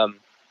anything.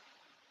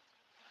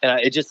 And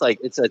it just like,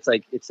 it's just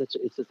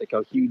like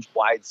a huge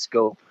wide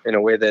scope in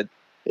a way that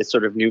is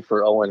sort of new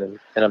for Owen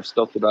and I'm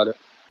stoked about it.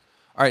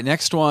 All right.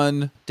 Next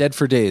one, Dead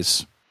for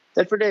Days.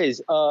 Dead for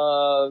Days.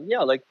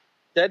 Like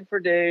Dead for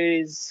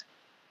Days,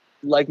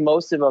 like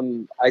most of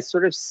them, I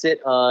sort of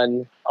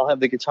I'll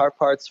have the guitar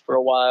parts for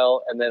a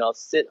while, and then I'll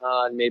sit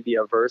on maybe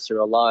a verse or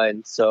a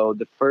line. So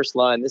the first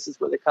line, this is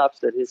where the cop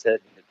said his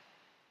head.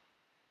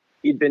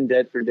 He'd been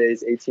dead for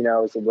days, 18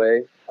 hours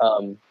away.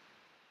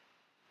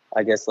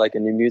 I guess like a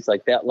new Muse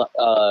like that.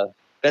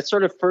 That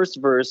sort of first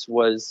verse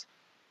was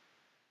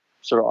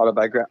sort of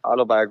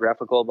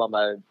autobiographical about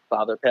my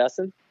father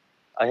passing.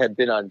 I had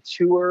been on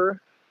tour.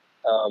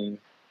 I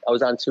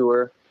was on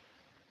tour,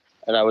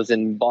 and I was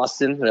in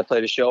Boston, and I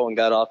played a show and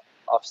got off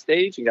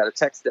stage and got a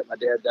text that my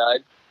dad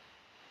died.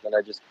 And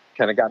I just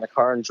kind of got in a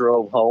car and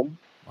drove home.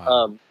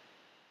 Wow.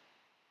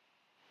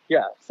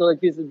 So like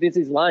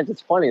these lines,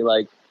 it's funny.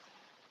 Like,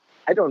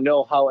 I don't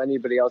know how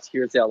anybody else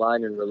hears that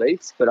line and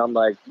relates, but I'm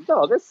like,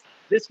 no,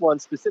 this one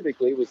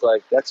specifically was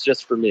like, that's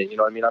just for me. You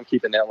know what I mean? I'm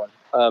keeping that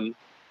one.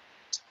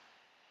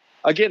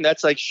 Again,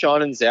 that's like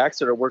Sean and Zach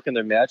sort of working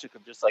their magic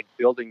of just like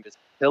building this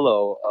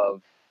pillow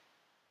of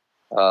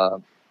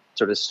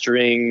sort of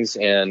strings,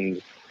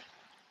 and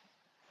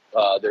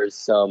there's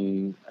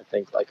some, I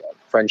think, like a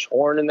French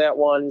horn in that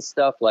one,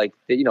 stuff like,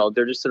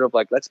 they're just sort of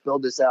like, let's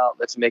build this out,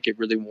 let's make it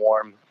really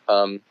warm,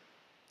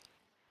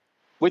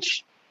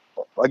 which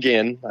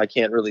again, I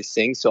can't really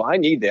sing, so I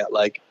need that.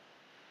 Like,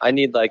 I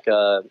need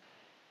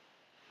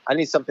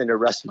something to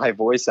rest my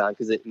voice on,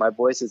 because my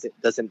voice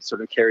doesn't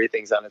sort of carry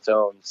things on its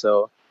own.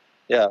 So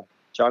yeah,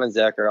 John and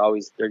Zach are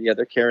always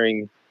they're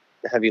carrying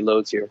the heavy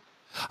loads here.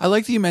 I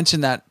like that you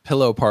mentioned that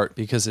pillow part,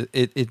 because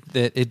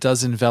it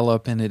does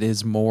envelop, and it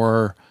is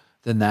more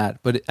than that.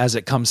 But as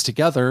it comes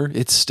together,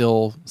 it's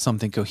still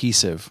something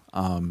cohesive,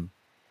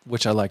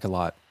 which I like a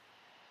lot.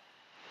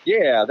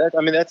 Yeah,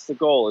 that's the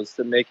goal, is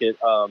to make it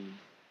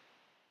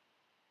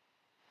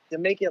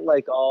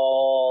like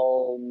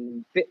all.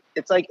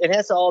 It's like it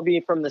has to all be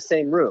from the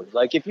same room.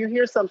 Like if you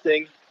hear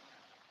something.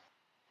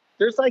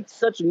 There's like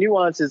such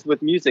nuances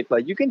with music.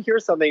 Like you can hear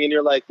something and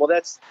you're like, well,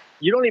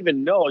 you don't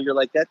even know. You're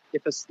like, that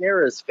if a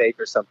snare is fake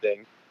or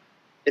something,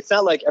 it's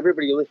not like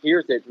everybody who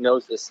hears it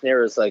knows the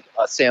snare is like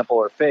a sample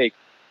or fake.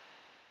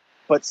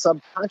 But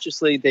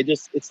subconsciously,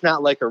 it's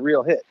not like a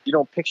real hit. You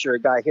don't picture a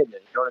guy hitting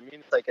it. You know what I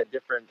mean? It's like a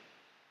different,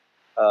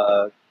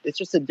 it's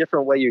just a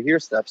different way you hear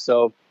stuff.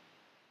 So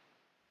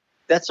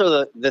that's sort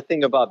of the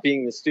thing about being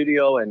in the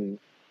studio, and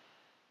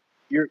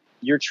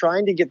you're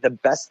trying to get the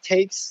best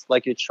takes.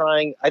 Like you're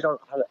trying, how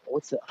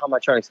am I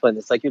trying to explain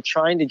this? Like you're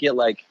trying to get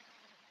like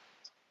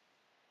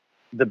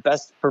the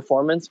best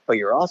performance, but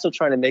you're also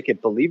trying to make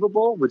it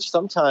believable, which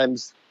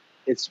sometimes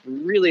it's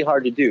really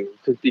hard to do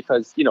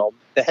because the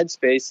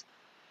headspace,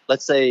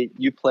 let's say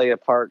you play a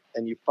part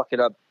and you fuck it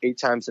up 8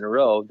 times in a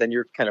row, then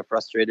you're kind of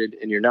frustrated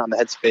and you're not in the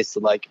headspace to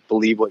like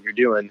believe what you're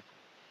doing,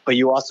 but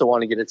you also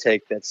want to get a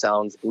take that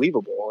sounds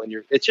believable. And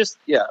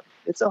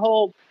it's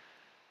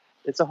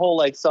a whole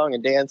like song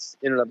and dance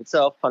in and of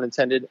itself, pun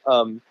intended.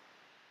 And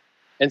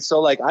so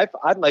like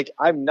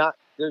I'm not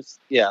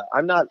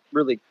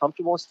really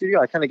comfortable in studio.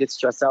 I kind of get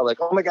stressed out, like,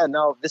 oh my God,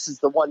 no, this is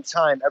the one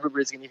time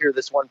everybody's going to hear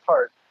this one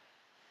part.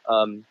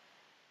 And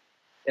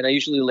I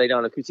usually lay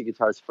down acoustic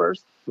guitars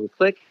first to a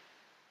click.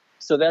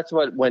 So that's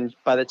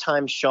by the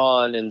time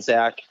Sean and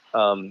Zach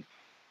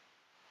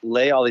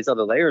lay all these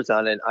other layers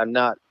on it, I'm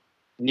not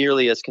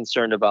nearly as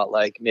concerned about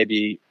like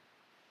maybe,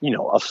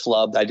 a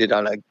flub I did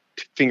on a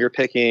finger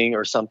picking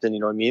or something, you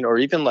know what I mean? Or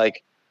even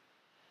like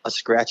a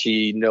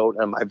scratchy note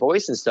on my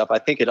voice and stuff. I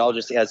think it all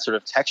just adds sort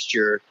of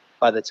texture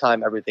by the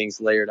time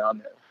everything's layered on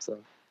there. So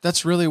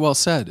that's really well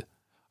said.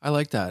 I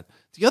like that.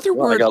 The other I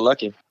word, got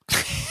lucky.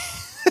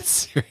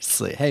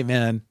 seriously. Hey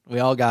man, we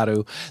all got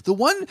to. The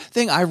one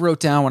thing I wrote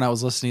down when I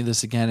was listening to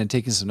this again and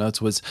taking some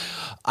notes was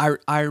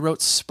I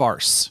wrote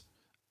sparse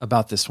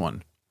about this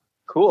one.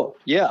 Cool.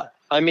 Yeah.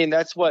 I mean,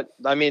 that's what,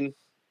 I mean,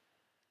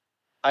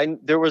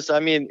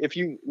 if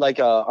you like,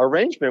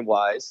 arrangement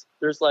wise,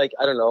 there's like,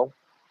 I don't know,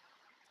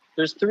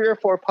 there's 3 or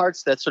 4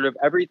 parts that sort of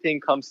everything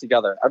comes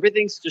together.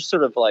 Everything's just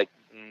sort of like,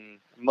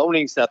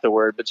 moaning's not the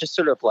word, but just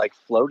sort of like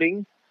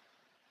floating.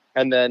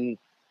 And then,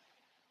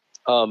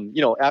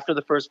 after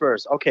the first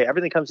verse, okay,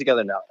 everything comes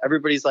together now.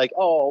 Everybody's like,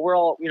 oh, we're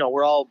all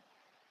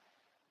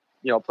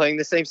playing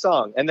the same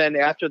song. And then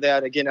after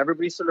that, again,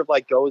 everybody sort of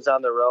like goes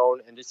on their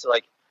own and just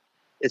like,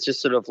 it's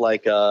just sort of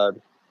like,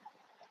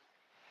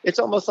 it's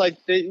almost like,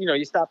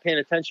 you stop paying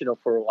attention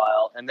for a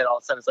while. And then all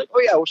of a sudden it's like,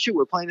 oh yeah, well shoot,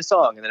 we're playing a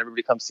song. And then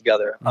everybody comes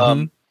together.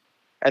 Mm-hmm.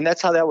 And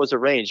that's how that was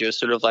arranged. It was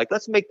sort of like,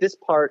 let's make this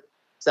part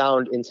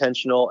sound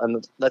intentional.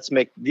 And let's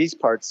make these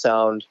parts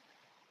sound,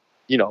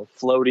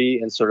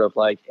 floaty and sort of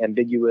like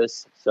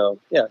ambiguous. So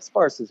yeah,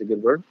 sparse is a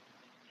good word.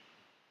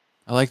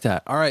 I like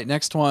that. All right.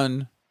 Next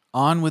one,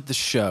 On With the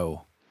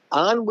Show.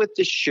 On With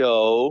the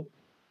Show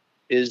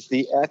is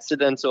the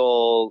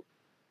accidental,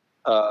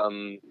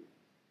 I'm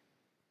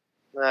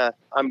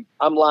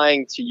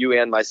lying to you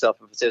and myself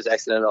if it says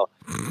accidental.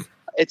 I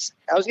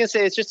was going to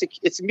say,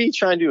 it's me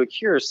trying to do a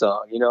Cure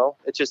song,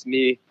 it's just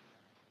me,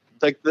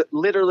 like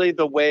literally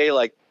the way,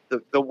 like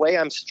the way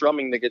I'm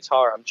strumming the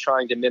guitar, I'm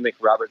trying to mimic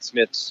Robert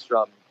Smith's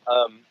strum.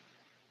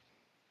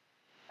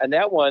 And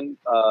that one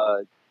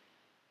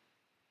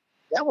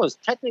was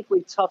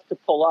technically tough to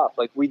pull off.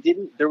 Like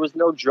there was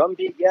no drum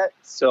beat yet.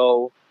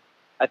 So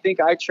I think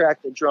I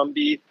tracked the drum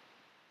beat.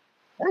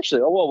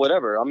 Actually,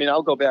 whatever. I mean,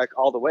 I'll go back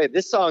all the way.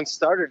 This song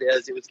started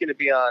as it was going to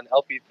be on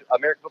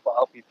American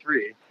Football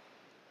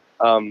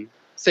LP3.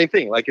 Same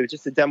thing. Like it was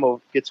just a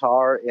demo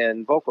guitar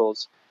and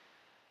vocals,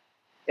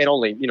 and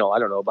only I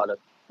don't know, about a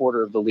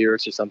quarter of the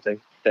lyrics or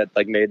something that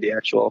like made the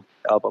actual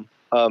album.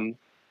 And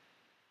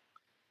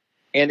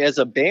as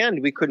a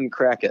band, we couldn't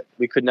crack it.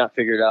 We could not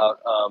figure it out.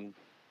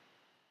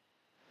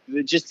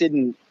 It just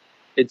didn't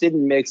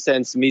make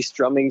sense. Me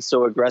strumming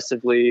so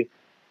aggressively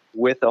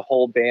with a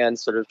whole band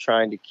sort of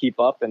trying to keep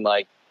up and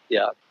like,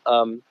 yeah.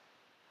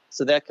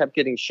 So that kept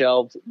getting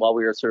shelved while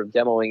we were sort of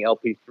demoing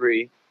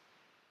LP3.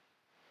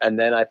 And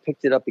then I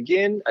picked it up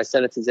again. I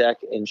sent it to Zach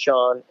and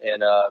Sean.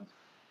 And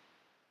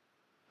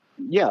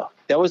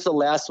that was the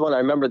last one. I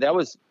remember that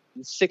was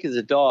sick as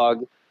a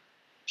dog.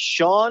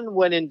 Sean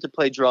went in to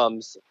play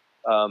drums.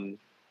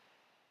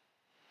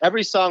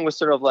 Every song was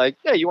sort of like,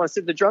 yeah, you want to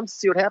sit the drums to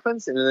see what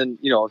happens? And then,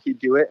 he'd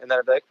do it. And then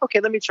I'd be like,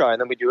 okay, let me try.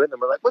 And then we do it. And then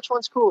we're like, which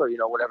one's cooler?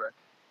 Whatever.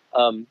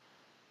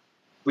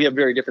 We have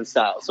very different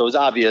styles. So it was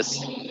obvious.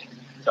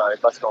 Sorry,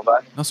 bus going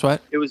by. No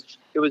sweat. It was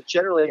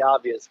generally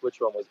obvious which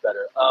one was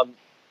better.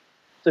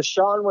 So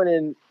Sean went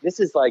in, this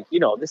is like,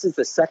 this is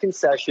the second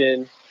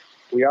session.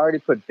 We already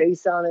put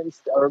bass on it,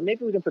 or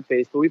maybe we didn't put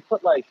bass, but we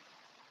put like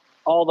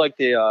all like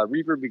the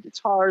reverby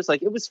guitars.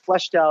 Like it was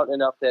fleshed out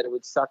enough that it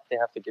would suck to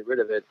have to get rid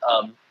of it.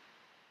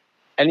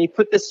 And he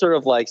put this sort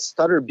of like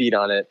stutter beat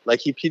on it.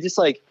 Like he just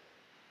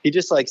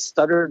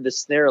stuttered the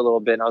snare a little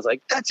bit. And I was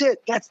like, that's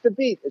it. That's the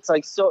beat. It's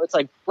like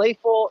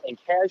playful and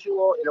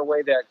casual in a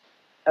way that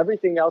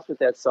everything else with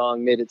that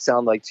song made it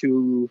sound like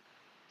too,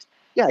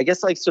 I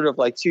guess like sort of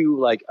like too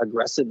like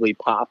aggressively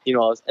pop,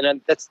 and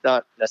then that's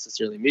not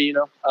necessarily me,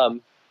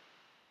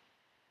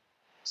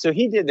 So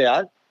he did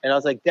that and I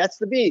was like, that's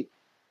the beat.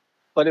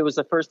 But it was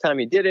the first time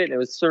he did it. And it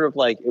was sort of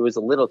like, it was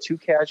a little too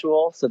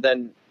casual. So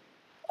then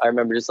I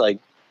remember just like,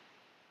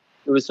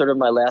 it was sort of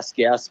my last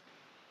gasp,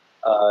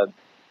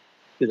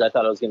 because I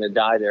thought I was going to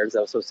die there because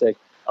I was so sick.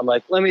 I'm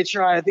like, let me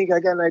try. I think I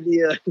got an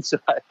idea. So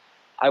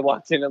I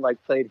walked in and like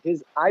played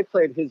his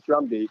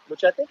drum beat,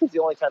 which I think is the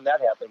only time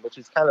that happened, which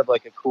is kind of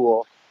like a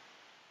cool,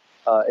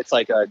 it's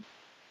like a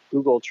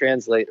Google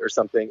Translate or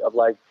something of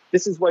like,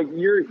 this is what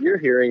you're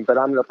hearing, but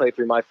I'm going to play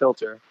through my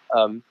filter.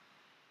 And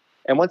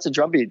once the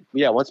drum beat,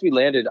 once we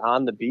landed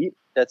on the beat,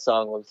 that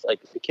song was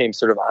like, it became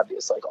sort of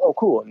obvious, like, oh,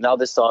 cool. Now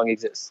this song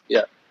exists.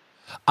 Yeah.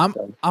 I'm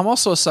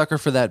also a sucker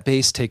for that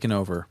bass taking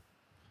over.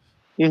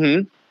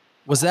 Mm-hmm.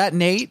 Was that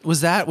Nate?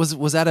 Was that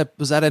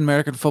an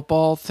American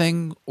Football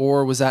thing,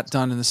 or was that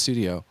done in the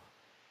studio?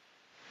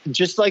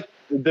 Just like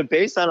the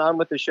bass on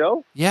With the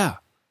Show? Yeah.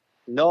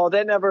 No,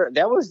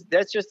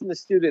 that's just in the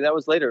studio. That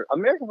was later.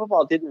 American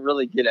Football didn't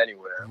really get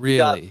anywhere.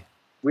 Really?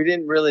 We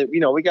didn't really,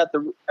 we got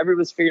everybody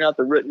was figuring out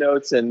the root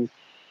notes, and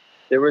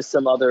there were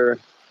some other,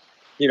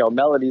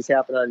 melodies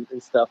happening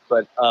and stuff.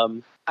 But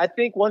I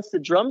think once the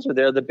drums were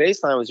there, the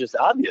bass line was just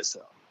obvious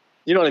though.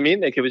 You know what I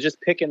mean? Like it was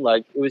just picking,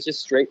 like it was just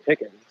straight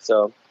picking.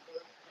 So,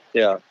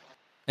 yeah.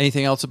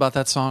 Anything else about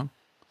that song?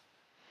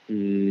 Let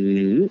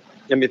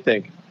me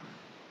think.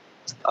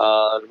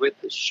 With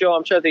the Show,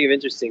 I'm trying to think of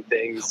interesting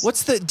things.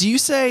 Do you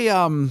say,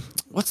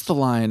 what's the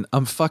line?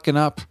 I'm fucking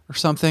up or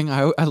something?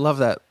 I love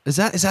that. Is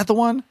that the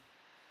one?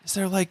 Is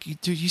there like,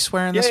 do you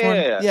swear in this one?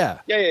 Yeah.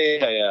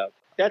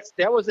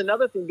 That was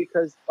another thing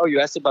because, you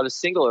asked about a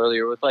single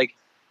earlier with like,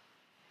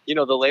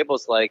 the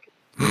labels like,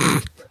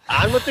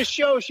 On With the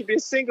Show should be a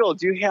single.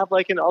 Do you have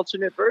like an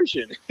alternate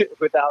version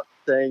without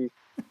saying,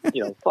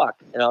 fuck?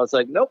 And I was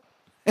like, nope,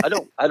 I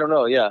don't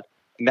know. Yeah.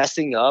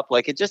 Messing up.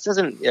 Like it just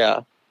doesn't.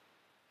 Yeah.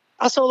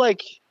 Also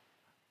like,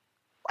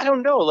 I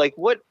don't know. Like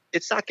what,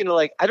 it's not going to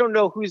like, I don't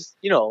know who's,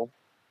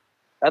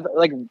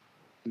 like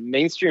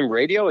mainstream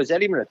radio. Is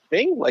that even a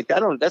thing? Like,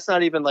 that's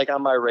not even like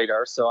on my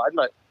radar. So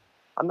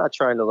I'm not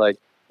trying to like,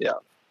 yeah.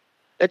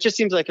 That just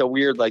seems like a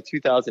weird like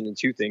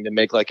 2002 thing to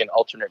make like an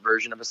alternate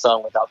version of a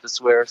song without the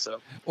swear. So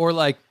or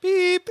like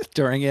beep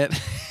during it.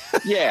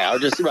 Yeah, or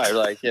just right,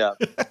 like yeah,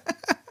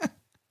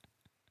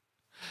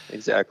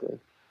 exactly.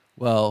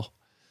 Well,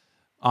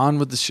 on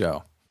with the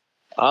show.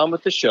 On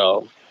with the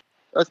show.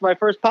 That's my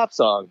first pop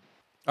song.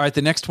 All right,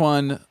 the next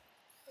one,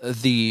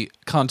 the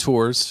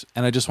Contours,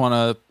 and I just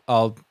want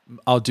to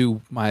I'll do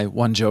my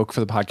one joke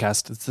for the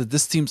podcast.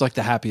 This seems like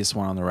the happiest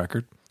one on the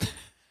record.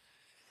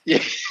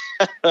 Yeah.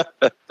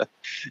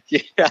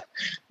 Yeah,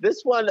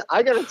 this one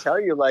I gotta tell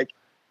you, like,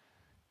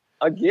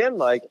 again,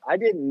 like I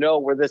didn't know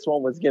where this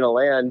one was gonna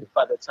land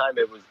by the time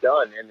it was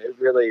done, and it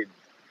really,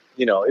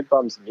 it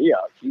bums me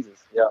out. Jesus,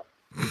 yeah.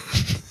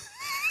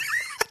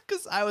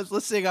 Because I was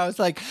listening, I was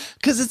like,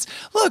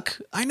 look,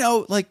 I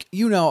know, like,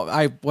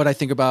 what I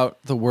think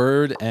about the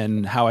word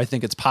and how I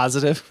think it's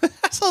positive.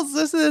 So I was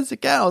listening to this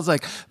again. I was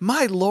like,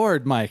 my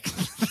Lord, Mike.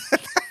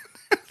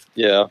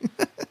 Yeah.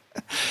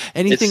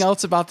 Anything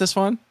else about this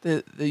one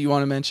that you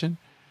want to mention?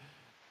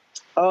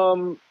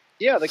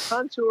 Yeah, the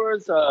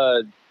Contours,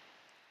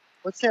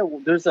 what's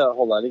that? There's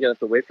hold on, you're gonna have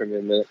to wait for me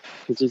a minute.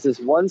 Because there's this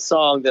one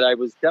song that I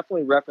was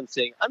definitely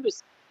referencing. I'm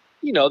just,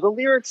 the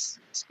lyrics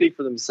speak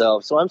for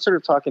themselves. So I'm sort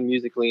of talking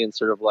musically and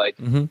sort of like,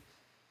 mm-hmm.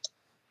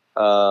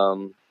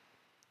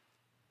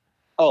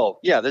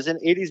 There's an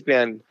 80s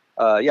band.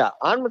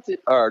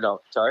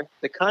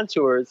 The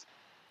Contours.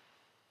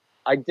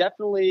 I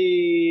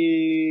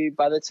definitely,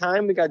 by the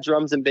time we got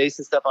drums and bass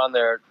and stuff on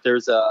there,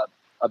 there's a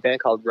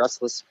band called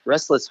Restless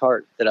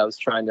Heart that I was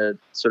trying to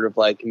sort of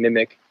like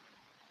mimic.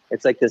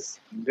 It's like this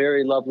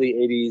very lovely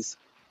 80s.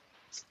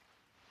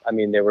 I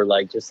mean, they were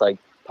like just like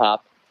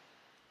pop.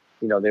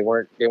 They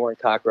weren't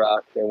cock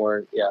rock. They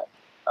weren't, yeah.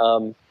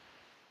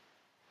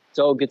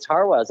 So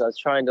guitar wise, I was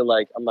trying to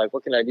like, I'm like,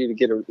 what can I do to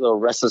get a little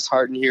Restless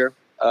Heart in here?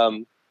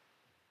 The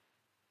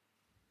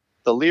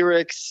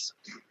lyrics,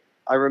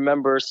 I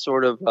remember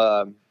sort of,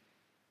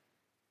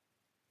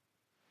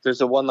 there's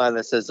a one line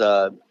that says,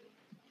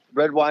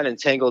 red wine and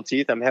tangled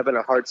teeth. I'm having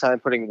a hard time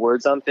putting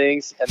words on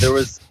things. And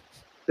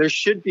there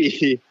should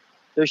be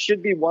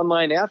one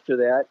line after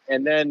that.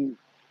 And then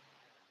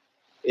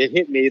it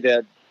hit me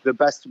that the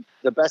best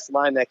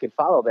line that could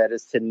follow that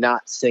is to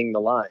not sing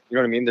the line. You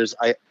know what I mean?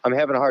 I'm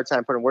having a hard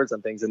time putting words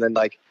on things. And then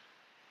like,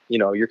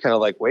 you're kind of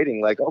like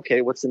waiting, like,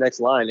 okay, what's the next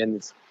line? And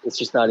it's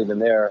just not even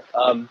there.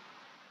 I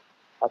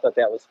thought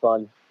that was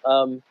fun.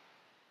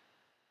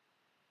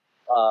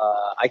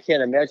 I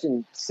can't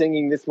imagine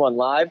singing this one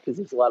live because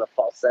there's a lot of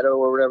falsetto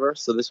or whatever.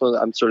 So this one,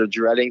 I'm sort of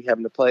dreading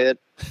having to play it.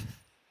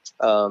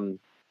 Trying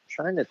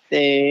to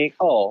think.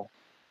 Oh,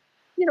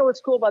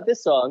 what's cool about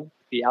this song?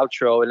 The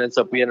outro,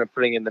 we end up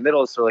putting in the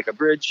middle, so like a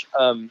bridge.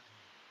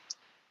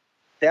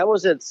 That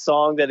was a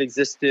song that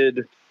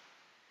existed,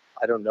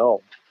 I don't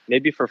know,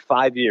 maybe for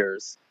 5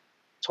 years.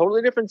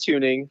 Totally different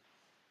tuning.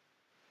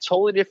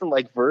 Totally different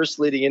like verse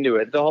leading into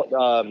it. The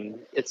whole,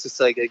 it's just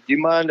like, do you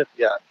mind?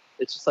 Yeah.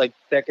 It's just like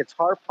that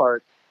guitar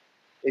part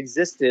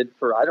existed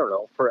for, I don't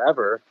know,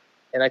 forever.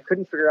 And I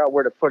couldn't figure out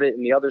where to put it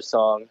in the other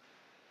song.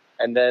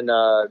 And then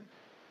I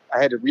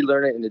had to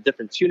relearn it in a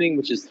different tuning,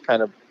 which is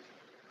kind of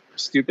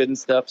stupid and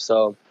stuff.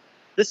 So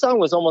this song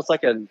was almost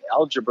like an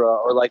algebra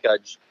or like a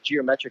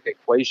geometric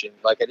equation.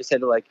 Like I just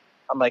had to like,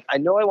 I'm like, I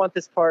know I want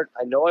this part.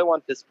 I know I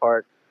want this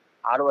part.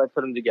 How do I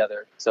put them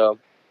together? So,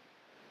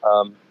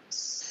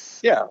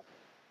 yeah,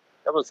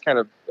 that was kind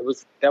of,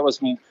 that was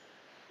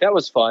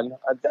fun.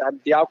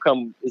 The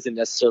outcome isn't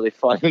necessarily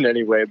fun in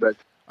any way, but.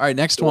 All right,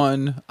 next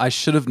one, I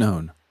Should Have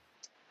Known.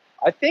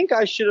 I think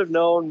I Should Have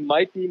Known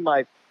might be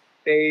my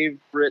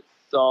favorite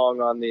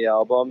song on the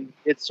album.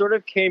 It sort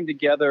of came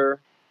together,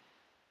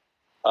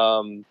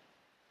 the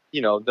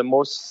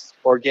most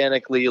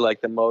organically, like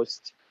the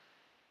most,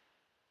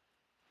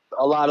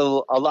 a lot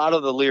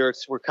of the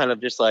lyrics were kind of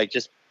just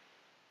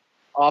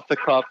off the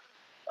cuff.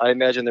 I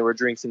imagine there were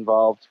drinks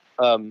involved.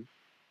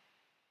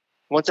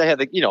 Once I had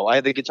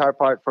the guitar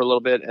part for a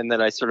little bit, and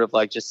then I sort of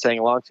like just sang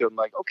along to it. I'm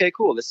like, okay,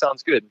 cool, this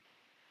sounds good.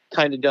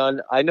 Kind of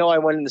done. I know I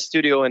went in the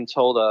studio and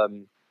told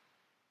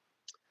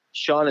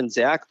Sean and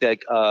Zach that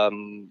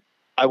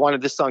I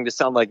wanted this song to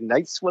sound like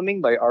Night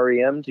Swimming by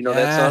REM. Do you know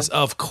that song? Yes,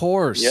 of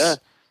course. Yeah.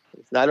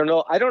 I don't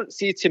know. I don't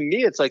see, to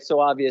me, it's like so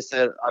obvious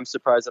that I'm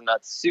surprised I'm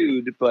not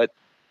sued, but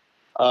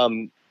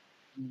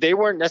they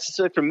weren't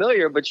necessarily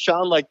familiar, but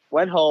Sean like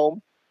went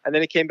home and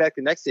then he came back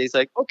the next day. He's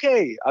like,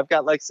 okay, I've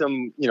got like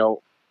some,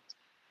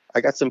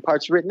 I got some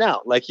parts written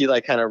out. Like he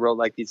like kind of wrote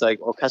like these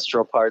like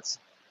orchestral parts.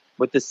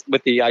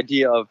 with the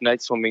idea of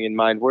night swimming in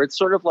mind, where it's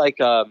sort of like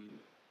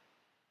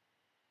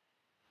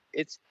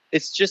it's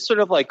just sort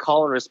of like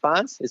call and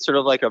response. It's sort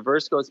of like a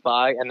verse goes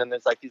by, and then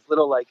there's like these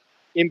little like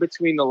in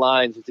between the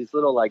lines, it's these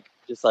little like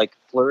just like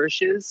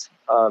flourishes.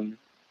 And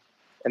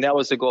that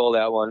was the goal of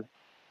that one.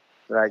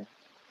 And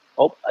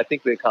I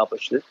think we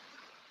accomplished it.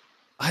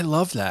 I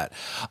love that.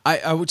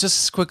 I would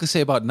just quickly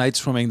say about night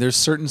swimming, there's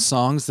certain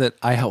songs that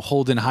I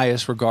hold in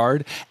highest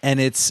regard, and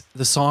it's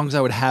the songs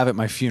I would have at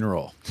my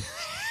funeral.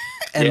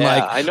 And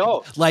yeah, I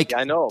know. Like,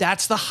 I know.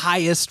 That's the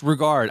highest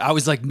regard. I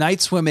was like,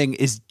 night swimming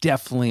is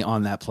definitely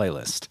on that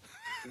playlist.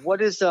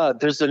 What is,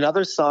 there's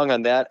another song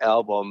on that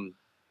album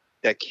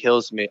that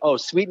kills me. Oh,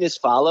 Sweetness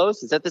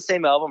Follows. Is that the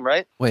same album,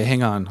 right? Wait,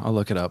 hang on. I'll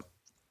look it up.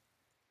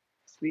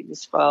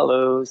 Sweetness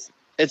Follows.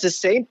 It's the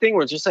same thing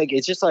where it's just like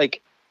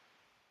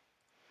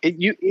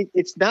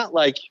it's not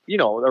like, you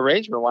know,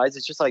 arrangement wise,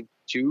 it's just like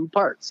two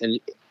parts. And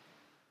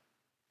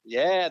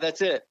yeah,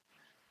 that's it.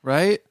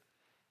 Right?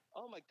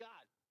 Oh my God.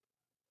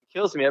 It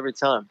kills me every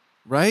time.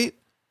 Right?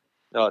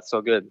 No, it's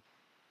so good.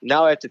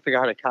 Now I have to figure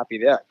out how to copy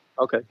that.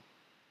 Okay.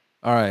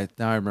 All right.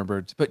 Now I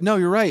remembered. But no,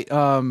 you're right.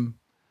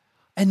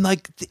 And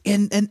like,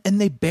 and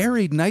they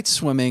buried night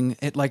swimming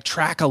at like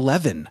track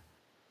 11.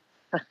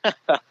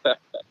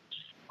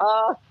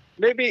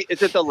 Maybe,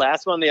 is it the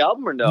last one on the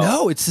album or no?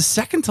 No, it's the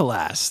second to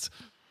last.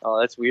 Oh,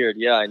 that's weird.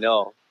 Yeah, I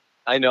know.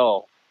 I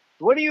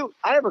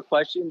have a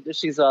question.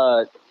 She's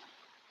my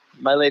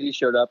lady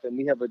showed up and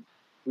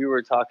we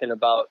were talking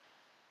about,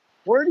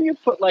 where do you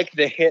put like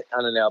the hit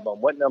on an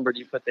album? What number do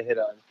you put the hit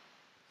on?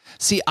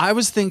 See, I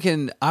was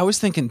thinking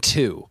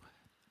 2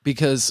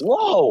 because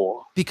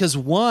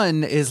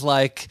one is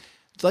like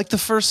the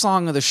first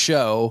song of the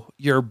show,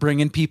 you're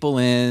bringing people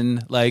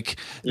in, like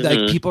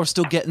people are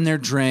still getting their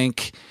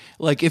drink.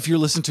 Like if you're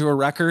listening to a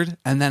record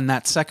and then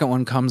that second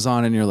one comes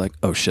on and you're like,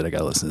 oh shit, I got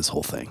to listen to this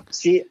whole thing.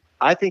 See,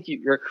 I think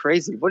you're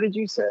crazy. What did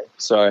you say?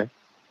 Sorry.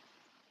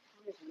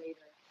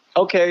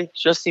 Okay.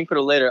 Justine put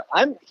it later.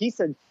 He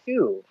said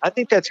 2. I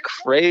think that's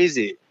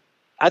crazy.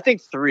 I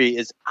think 3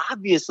 is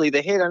obviously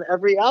the hit on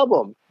every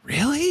album.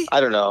 Really? I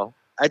don't know.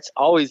 It's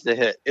always the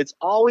hit. It's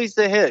always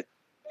the hit.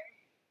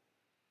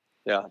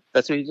 Yeah,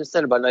 that's what you just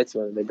said about Night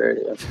Swimming. They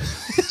buried it.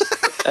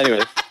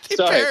 Anyway,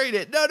 buried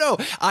it. No,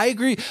 I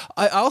agree.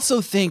 I also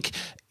think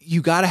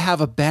you got to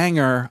have a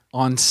banger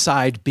on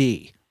side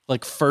B,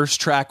 like first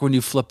track when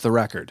you flip the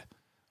record,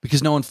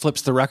 because no one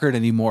flips the record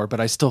anymore. But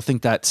I still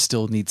think that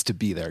still needs to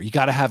be there. You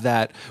got to have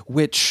that,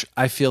 which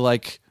I feel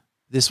like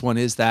this one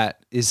is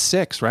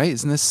 6, right?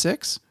 Isn't this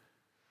 6?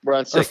 We're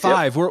on 6 or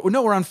 5. Yep.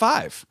 We're on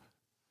 5.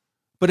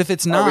 But if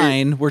it's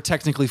 9, we're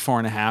technically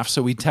 4.5.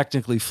 So we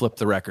technically flip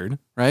the record,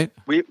 right?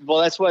 Well,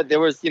 that's what there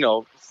was. You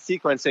know,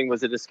 sequencing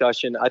was a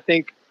discussion. I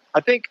think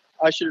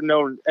I should have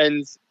known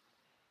ends.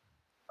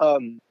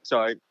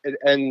 It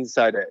ends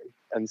side A,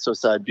 and so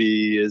side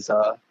B is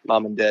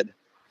Mom and Dead.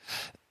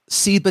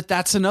 See, but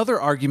that's another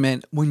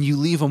argument. When you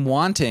leave them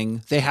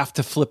wanting, they have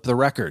to flip the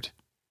record.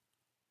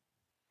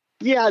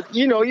 Yeah,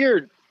 you know,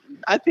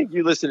 I think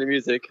you listen to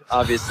music.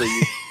 Obviously,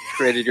 you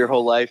created your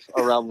whole life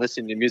around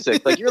listening to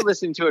music. Like you're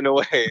listening to it in a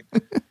way.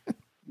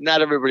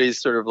 Not everybody's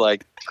sort of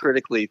like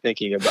critically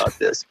thinking about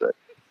this, but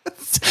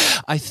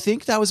I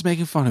think that was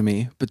making fun of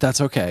me, but that's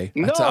okay.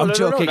 I'm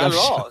joking. No, not at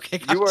all.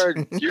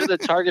 You're the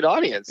target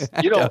audience.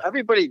 You know,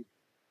 everybody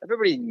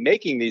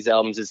making these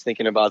albums is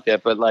thinking about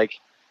that, but like,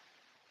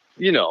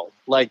 you know,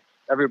 like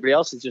everybody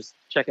else is just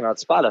checking out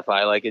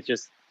Spotify. Like they're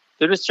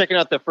just checking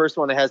out the first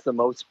one that has the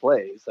most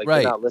plays. Like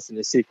They're not listening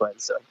to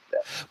sequence. So, yeah.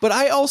 But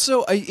I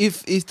also,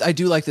 if I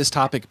do like this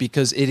topic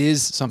because it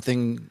is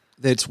something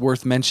that's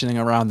worth mentioning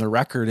around the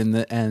record and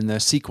the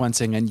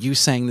sequencing, and you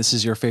saying this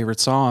is your favorite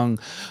song.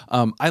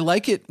 I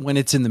like it when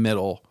it's in the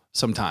middle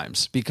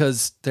sometimes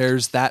because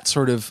there's that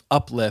sort of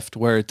uplift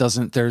where it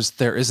doesn't,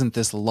 there isn't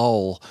this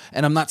lull.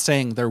 And I'm not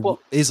saying there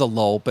is a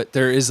lull, but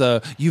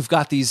you've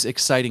got these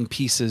exciting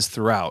pieces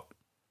throughout.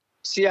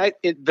 See,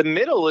 the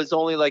middle is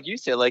only like you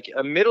said, like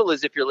a middle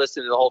is if you're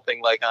listening to the whole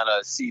thing like on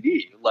a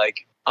CD,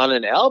 like on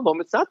an album,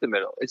 it's not the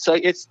middle. It's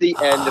like it's the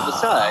end of the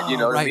side. You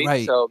know what I mean?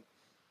 Right. So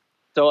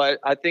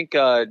I think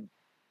yeah,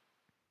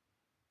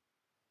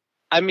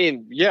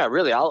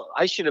 really.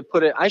 I should have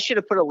put it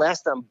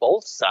last on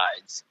both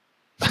sides.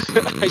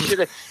 I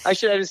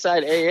should have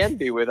decided A and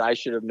B with I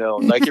should have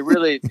known. Like it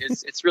really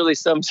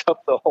sums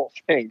up the whole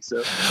thing.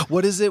 So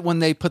what is it when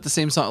they put the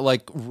same song,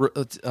 like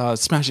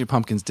Smashing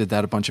Pumpkins did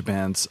that, a bunch of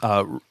bands.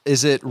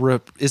 Is it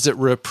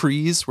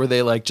reprise where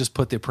they like just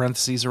put the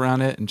parentheses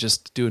around it and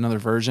just do another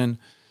version?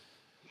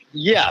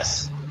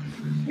 Yes.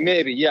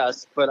 Maybe,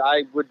 yes, but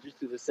I would just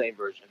do the same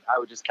version. I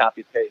would just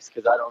copy paste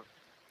because I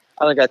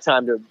don't got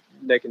time to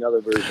make another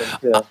version.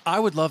 Yeah. I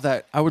would love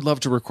that. I would love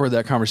to record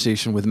that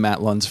conversation with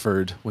Matt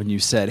Lunsford when you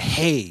said,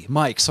 "Hey,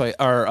 Mike,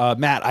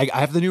 Matt, I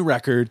have the new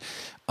record.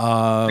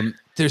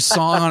 There's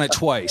song on it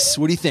twice.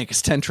 What do you think?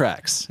 It's 10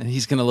 tracks." And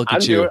he's gonna look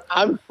at you.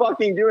 I'm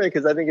fucking doing it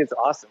because I think it's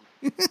awesome.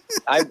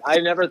 I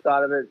never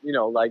thought of it, you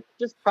know, like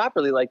just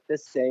properly, like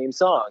this same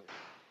song,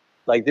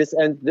 like this,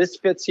 and this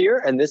fits here,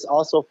 and this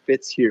also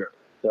fits here.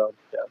 So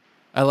yeah.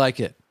 I like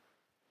it.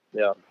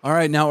 Yeah. All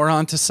right, now we're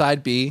on to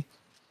side B.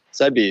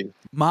 Side B.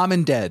 Mom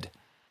and Dead.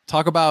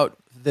 Talk about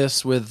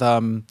this with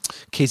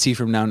Casey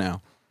from Now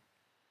Now.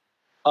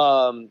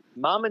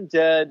 Mom and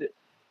Dead,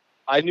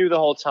 I knew the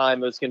whole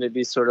time it was going to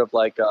be sort of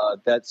like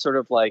that sort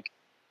of like,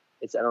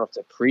 I don't know if it's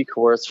a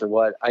pre-chorus or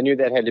what. I knew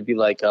that had to be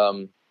like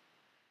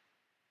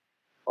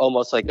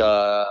almost like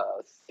a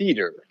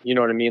theater. You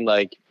know what I mean?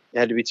 Like it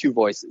had to be two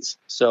voices.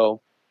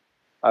 So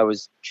I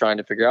was trying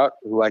to figure out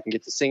who I can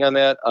get to sing on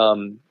that.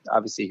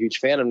 Obviously a huge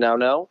fan of Now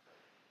Now.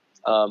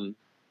 And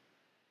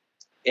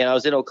I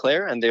was in Eau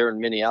Claire and they're in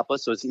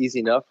Minneapolis, so it's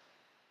easy enough.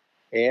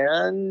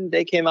 And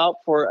they came out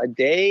for a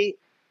day.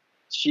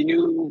 She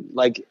knew,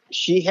 like,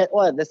 she had,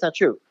 well, that's not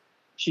true.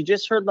 She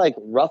just heard, like,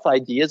 rough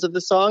ideas of the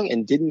song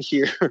and didn't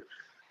hear,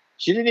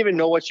 she didn't even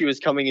know what she was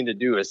coming in to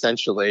do,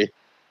 essentially.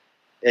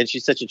 And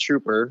she's such a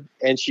trooper,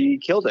 and she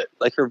killed it.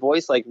 Like, her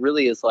voice, like,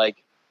 really is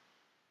like,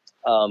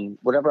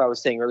 whatever I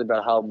was saying earlier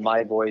about how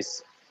my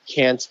voice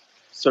can't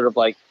sort of,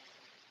 like,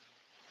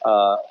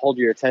 hold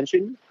your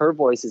attention. Her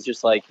voice is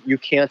just, like, you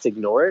can't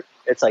ignore it.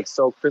 It's, like,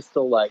 so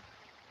crystal, like,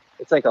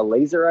 it's like a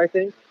laser, I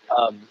think.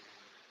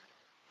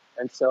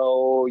 And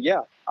so,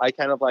 yeah, I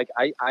kind of like,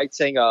 I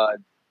sang,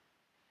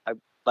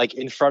 like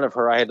in front of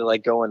her, I had to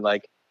like go and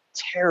like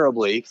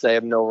terribly, because I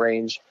have no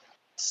range,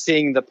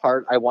 sing the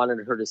part I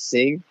wanted her to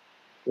sing,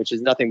 which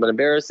is nothing but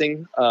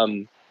embarrassing.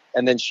 And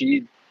then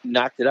she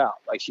knocked it out.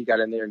 Like she got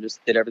in there and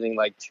just did everything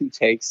like 2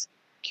 takes,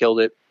 killed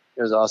it.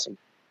 It was awesome.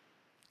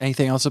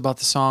 Anything else about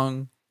the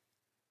song?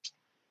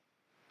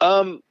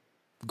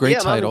 Great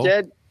title.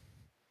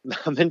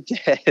 Mom and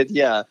Dead.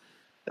 Yeah.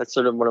 That's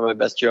sort of one of my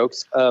best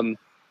jokes.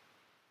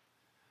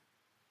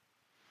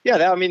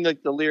 Yeah, I mean,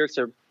 the lyrics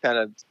are kind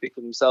of speak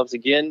for themselves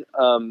again.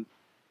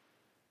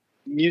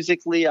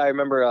 Musically, I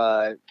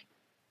remember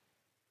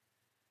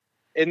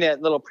in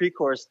that little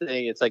pre-chorus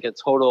thing, it's like a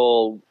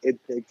total.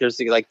 There's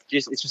like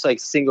it's just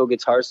like single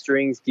guitar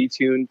strings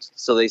detuned,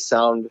 so they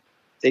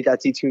got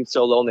detuned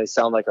so low and they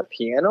sound like a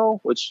piano.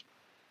 Which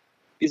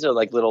these are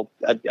like little.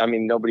 I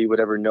mean, nobody would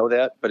ever know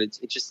that, but it's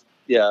just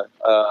that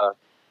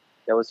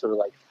was sort of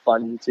like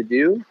fun to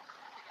do.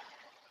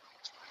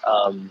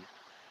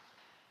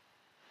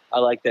 I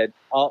like that.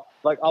 All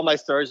my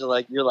stories are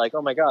like, you're like,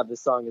 oh my God,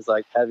 this song is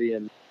like heavy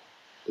and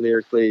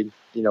lyrically,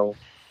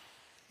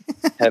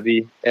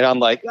 heavy. And I'm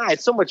like,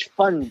 it's so much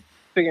fun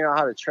figuring out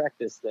how to track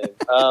this thing.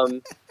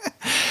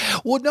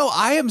 Well, no,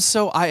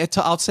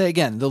 I'll say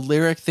again, the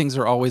lyric things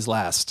are always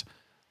last.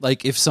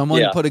 Like if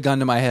someone put a gun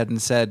to my head and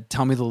said,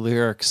 tell me the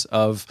lyrics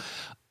of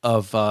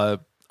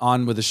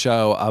On With the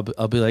Show,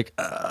 I'll be like,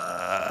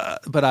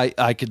 but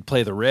I could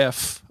play the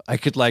riff. I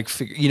could like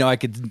figure, I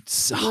could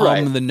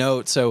hum the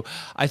note. So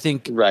I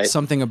think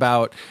something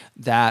about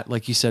that,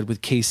 like you said,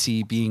 with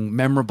Casey being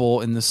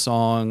memorable in the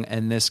song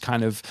and this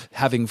kind of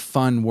having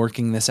fun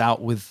working this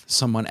out with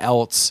someone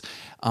else.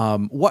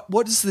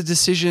 What is the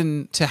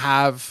decision to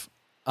have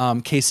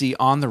Casey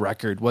on the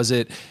record?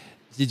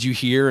 Did you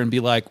hear and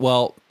be like,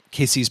 well,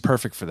 Casey's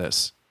perfect for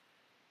this?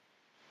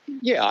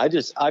 Yeah,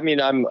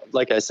 I'm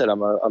like I said,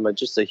 I'm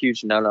just a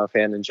huge Now Now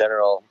fan in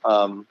general.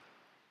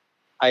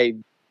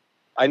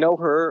 I know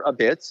her a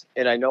bit,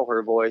 and I know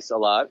her voice a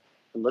lot,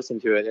 and listen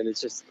to it, and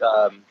it's just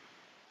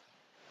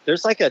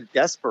there's like a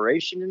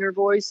desperation in her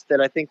voice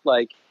that I think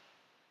like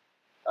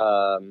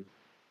I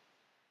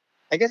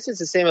guess it's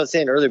the same as I was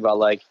saying earlier about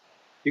like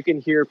you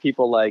can hear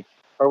people like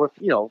or with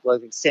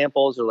like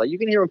samples or like you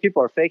can hear when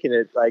people are faking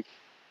it like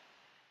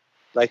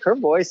her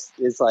voice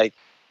is like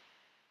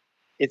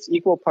it's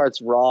equal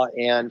parts raw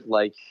and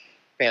like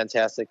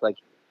fantastic like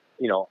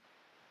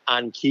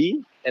on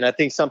key. And I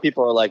think some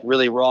people are like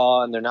really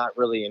raw and they're not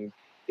really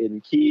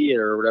in key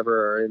or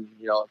whatever, or in,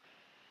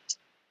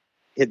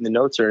 hitting the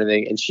notes or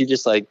anything. And she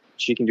just like,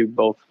 she can do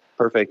both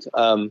perfect.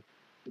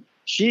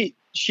 She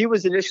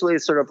was initially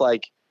sort of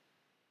like,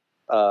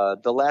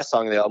 the last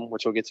song of the album,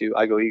 which we'll get to,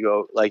 I Go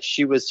Ego, like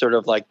she was sort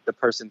of like the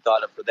person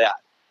thought of for that.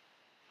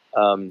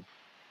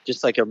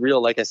 Just like a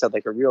real, like I said,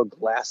 like a real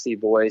glassy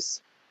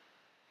voice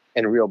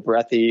and real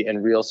breathy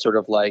and real sort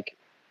of like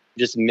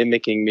just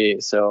mimicking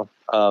me. So,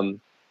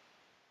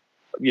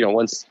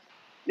 once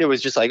it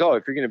was just like, oh,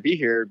 if you're going to be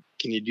here,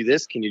 can you do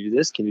this? Can you do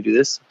this? Can you do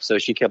this? So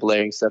she kept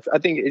layering stuff. I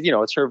think,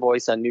 it's her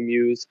voice on New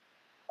Muse.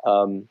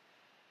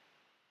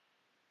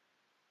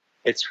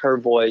 It's her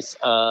voice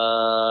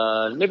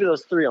on maybe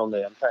those 3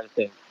 only. I'm trying to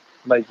think.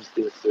 Might just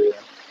do it 3. Yeah.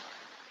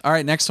 All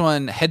right. Next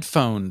one,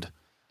 Headphoned.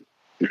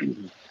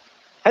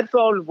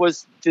 Headphone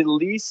was the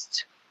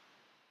least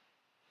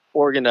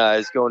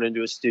organized going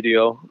into a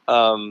studio.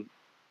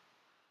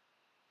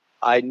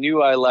 I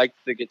knew I liked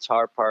the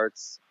guitar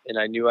parts, and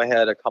I knew I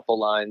had a couple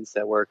lines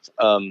that worked.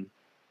 I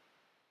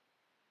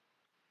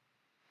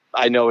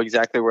know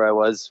exactly where I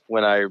was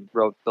when I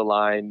wrote the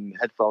line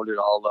 "Headphoned it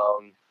all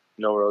alone,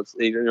 no roads."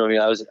 You know what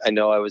I mean? I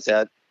know I was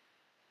at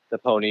the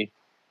Pony,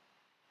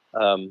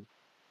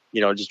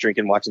 just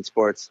drinking, watching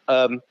sports.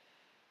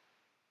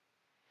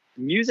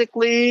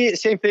 Musically,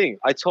 same thing.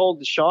 I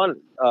told Sean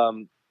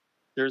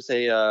there's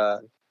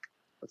a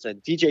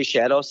DJ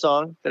Shadow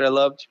song that I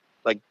loved.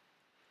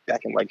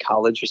 back in like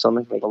college or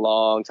something, like a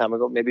long time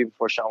ago, maybe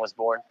before Sean was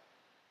born.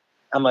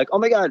 I'm like, oh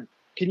my God,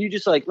 can you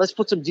just like, let's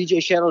put some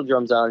DJ Shadow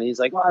drums on? And he's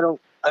like, well,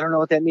 I don't know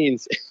what that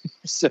means.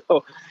 So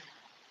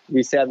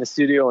we sat in the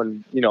studio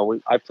and, you know,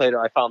 I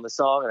found the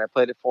song and I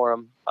played it for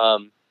him.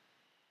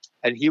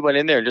 And he went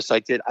in there and just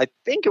like I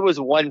think it was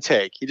one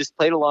take. He just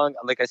played along.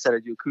 Like I said, I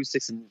do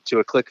acoustics to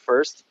a click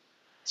first.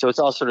 So it's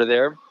all sort of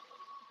there.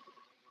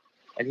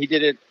 And he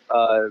did it.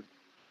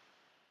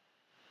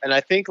 And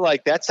I think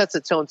like that sets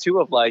a tone too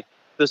of like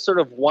the sort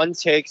of one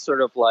take sort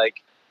of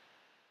like,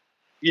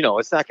 you know,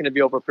 it's not going to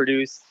be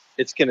overproduced.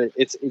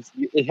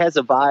 It has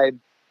a vibe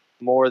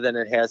more than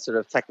it has sort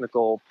of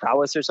technical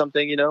prowess or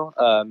something, you know?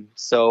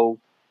 So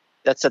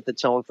that set the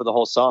tone for the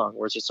whole song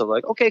where it's just sort of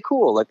like, okay,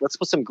 cool. Like, let's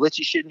put some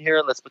glitchy shit in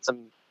here. Let's put some,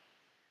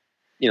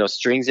 you know,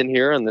 strings in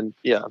here. And then,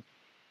 yeah,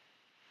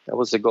 that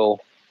was the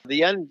goal.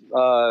 The end,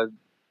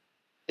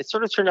 it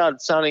sort of turned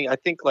out sounding, I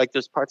think like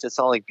there's parts that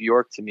sound like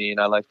Bjork to me. And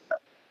I like that.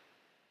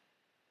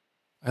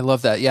 I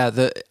love that.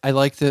 Yeah. I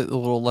like the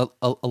little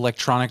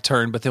electronic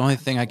turn, but the only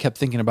thing I kept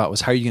thinking about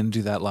was how are you going to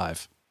do that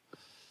live?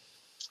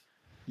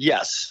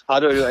 Yes.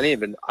 How do I do any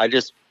of it? I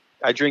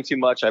drink too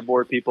much. I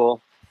bore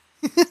people.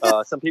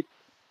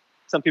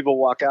 Some people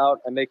walk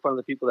out. I make fun of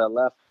the people that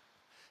left.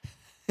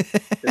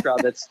 The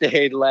crowd that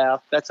stayed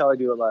laughed. That's how I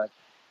do it live.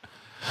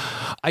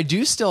 I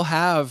do still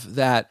have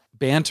that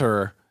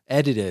banter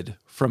edited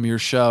from your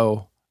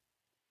show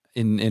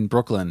in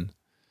Brooklyn.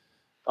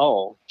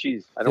 Oh,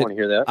 geez. I don't want to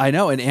hear that. I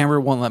know, and Amber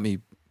won't let me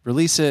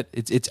release it.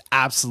 It's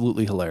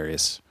absolutely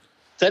hilarious.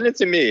 Send it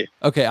to me.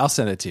 Okay, I'll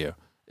send it to you.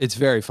 It's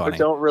very funny. But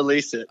don't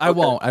release it. I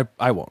won't.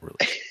 I won't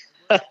release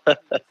it.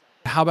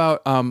 How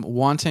about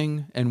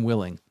Wanting and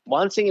Willing?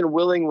 Wanting and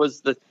Willing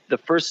was the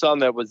first song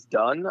that was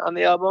done on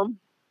the album.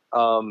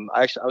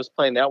 I was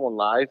playing that one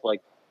live,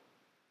 like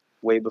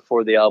way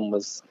before the album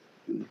was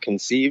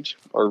conceived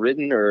or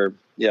written or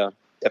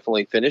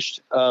definitely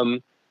finished.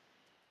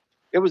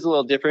 It was a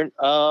little different.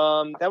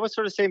 That was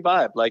sort of same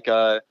vibe. Like,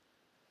 I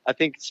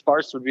think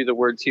sparse would be the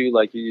word too,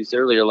 like you used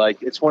earlier.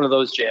 Like it's one of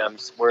those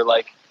jams where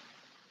like,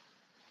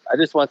 I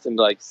just want some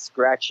like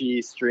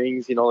scratchy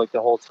strings, you know, like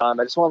the whole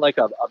time. I just want like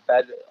a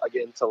bed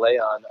again to lay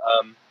on.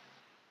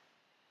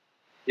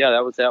 Yeah,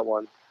 that was that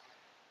one.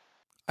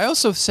 I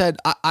also said,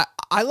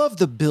 I love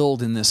the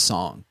build in this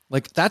song.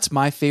 Like that's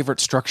my favorite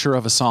structure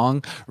of a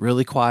song.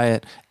 Really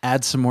quiet,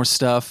 add some more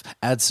stuff,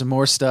 add some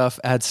more stuff,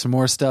 add some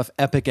more stuff,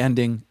 epic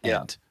ending,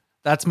 end.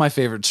 That's my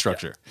favorite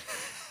structure.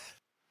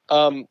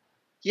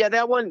 Yeah,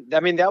 that one, I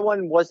mean, that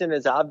one wasn't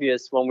as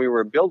obvious when we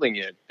were building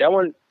it. That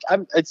one,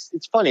 it's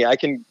funny.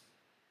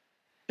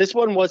 This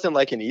one wasn't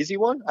like an easy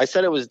one. I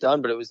said it was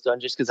done, but it was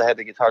done just because I had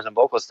the guitars and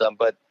vocals done.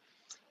 But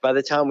by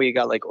the time we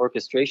got like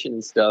orchestration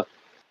and stuff,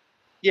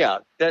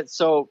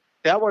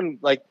 that one,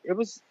 like it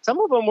was,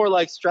 some of them were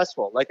like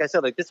stressful. Like I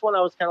said, like this one,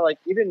 I was kind of like,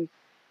 even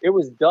it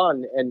was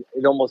done and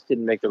it almost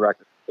didn't make the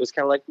record. It was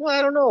kind of like, well,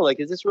 I don't know. Like,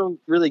 is this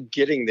really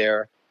getting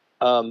there?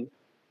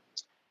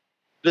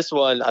 This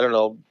one, I don't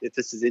know if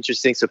this is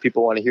interesting so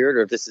people want to hear it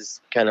or if this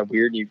is kind of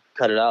weird and you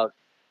cut it out.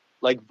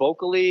 Like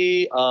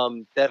vocally,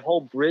 that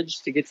whole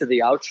bridge to get to the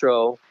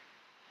outro,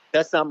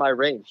 that's not my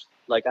range.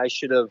 Like I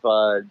should have,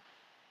 I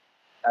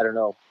don't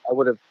know. I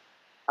would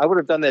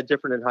have done that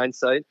different in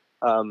hindsight.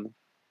 You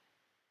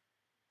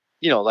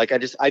know, like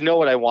I know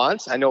what I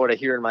want. I know what I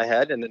hear in my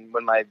head. And then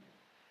when I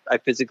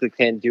physically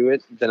can't do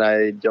it, then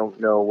I don't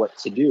know what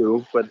to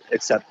do, but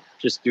except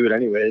just do it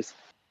anyways.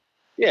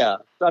 Yeah.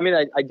 So, I mean,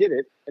 I did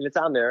it and it's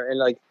on there and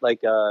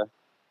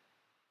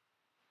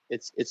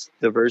it's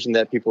the version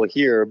that people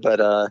hear,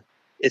 but,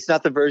 it's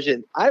not the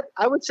version. I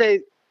would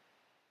say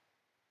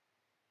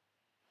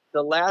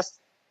the last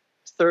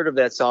third of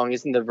that song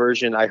isn't the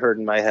version I heard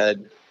in my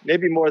head,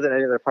 maybe more than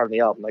any other part of the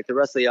album, like the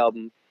rest of the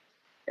album.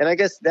 And I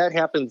guess that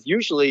happens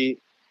usually,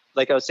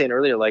 like I was saying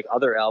earlier, like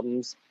other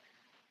albums.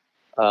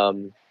 Sorry,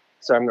 I'm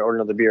going to order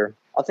another beer.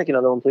 I'll take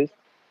another one, please.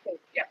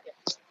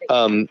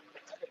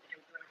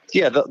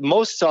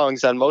 Most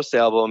songs on most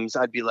albums,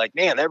 I'd be like,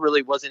 man, that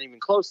really wasn't even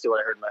close to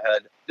what I heard in my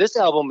head. This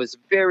album is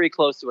very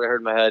close to what I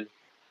heard in my head.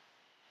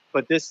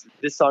 But this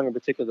song in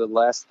particular, the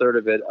last third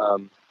of it,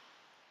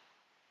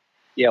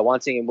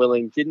 Wanting and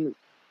Willing didn't.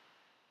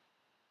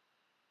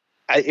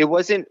 It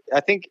wasn't.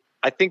 I think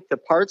the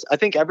parts. I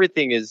think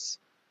everything is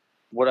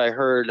what I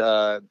heard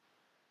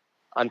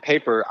on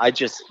paper.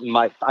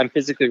 I'm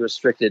physically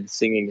restricted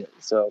singing it,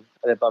 so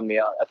that bummed me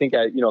out. I think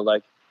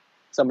like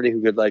somebody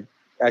who could like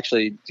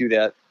actually do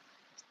that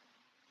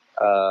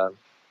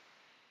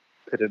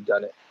could have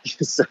done it.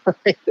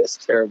 Sorry, that's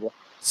terrible.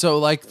 So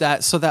like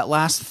that. So that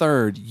last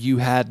third, you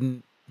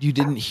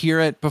didn't hear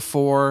it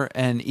before,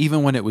 and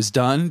even when it was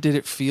done, did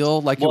it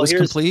feel like it was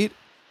complete?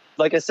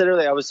 Like I said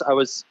earlier,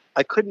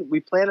 I couldn't.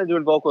 We planned on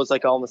doing vocals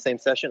like all in the same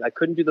session. I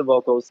couldn't do the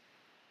vocals.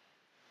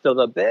 So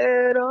the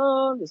bed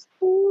on this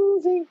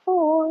losing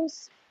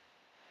force,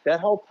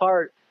 that whole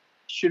part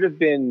should have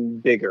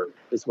been bigger.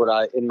 Is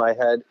what in my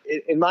head.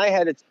 In my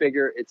head, it's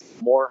bigger. It's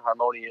more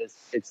harmonious.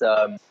 It's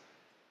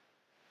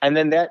and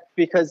then that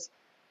because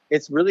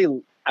it's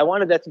really I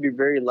wanted that to be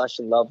very lush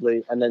and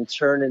lovely, and then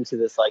turn into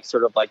this like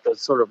sort of like those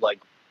sort of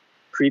like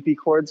creepy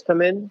chords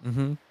come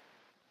in,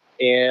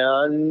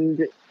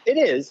 and it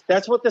is.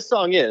 That's what the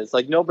song is.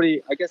 Like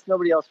I guess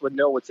nobody else would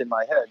know what's in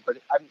my head, but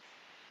I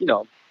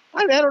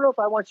don't know if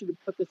I want you to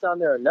put this on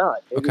there or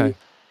not. Maybe, okay.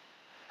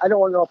 I don't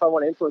want to know if I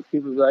want to influence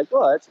people to be like,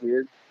 oh, that's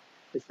weird.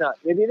 It's not.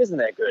 Maybe it isn't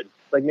that good.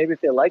 Like maybe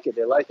if they like it,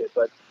 they like it.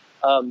 But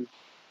I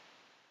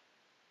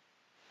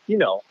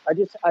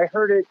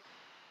heard it.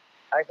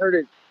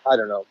 I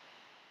don't know.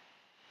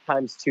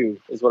 Times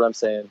 2 is what I'm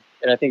saying,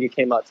 and I think it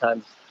came out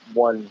times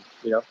 1.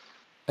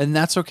 And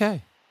that's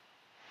okay.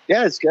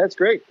 Yeah, that's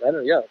great. I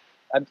don't. Yeah,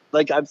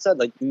 I've said,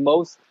 like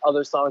most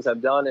other songs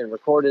I've done and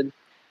recorded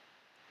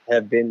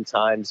have been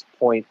times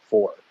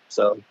 0.4.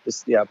 So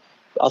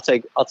I'll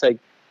take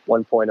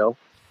 1.0.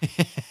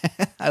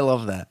 I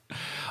love that.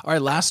 All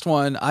right, last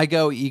one. I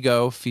Go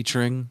Ego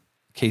featuring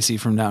Casey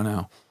from Now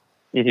Now.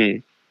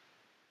 I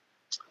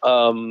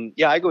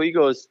Go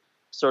Ego is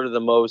sort of the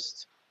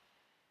most.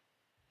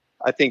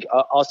 I think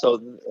also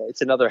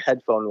it's another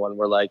headphone one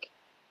where like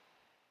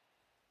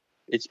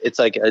it's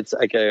like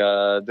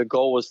the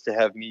goal was to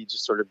have me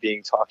just sort of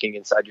talking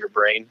inside your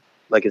brain.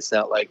 Like it's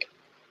not like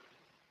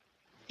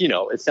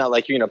it's not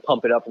like you're gonna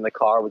pump it up in the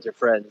car with your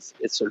friends.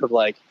 It's sort of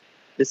like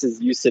this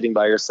is you sitting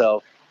by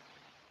yourself,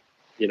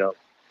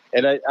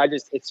 and I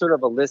just it's sort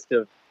of a list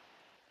of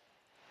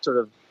sort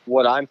of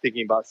what I'm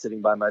thinking about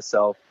sitting by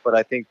myself. But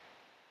I think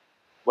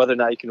whether or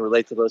not you can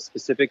relate to those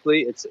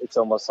specifically, it's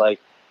almost like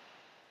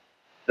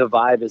the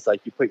vibe is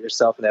like you put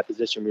yourself in that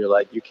position where you're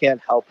like, you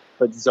can't help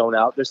but zone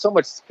out. There's so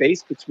much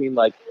space between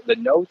like the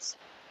notes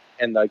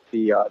and like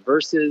the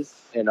verses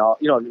and all,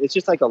 it's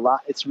just like a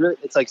lot. It's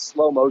like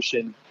slow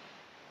motion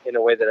in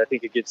a way that I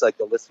think it gives like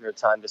the listener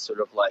time to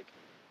sort of like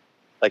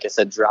I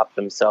said, drop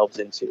themselves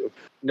into.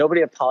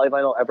 Nobody at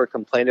Polyvinyl ever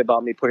complained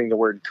about me putting the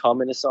word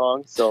cum in a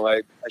song. So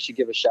I should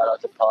give a shout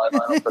out to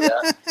Polyvinyl for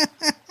that.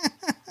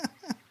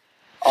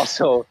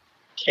 Also,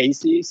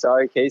 Casey,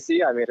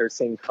 I made her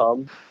sing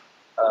cum.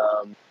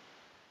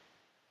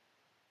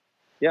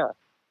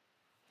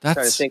 That's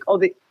trying to think. Oh,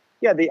 the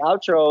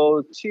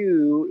outro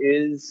too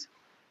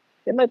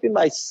it might be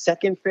my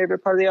second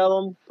favorite part of the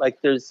album. Like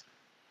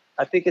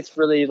I think it's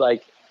really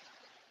like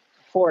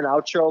for an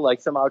outro,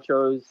 like some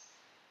outros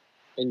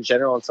in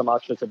general and some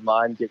outros of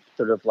mine get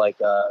sort of like,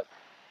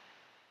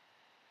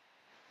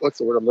 what's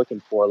the word I'm looking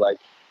for? Like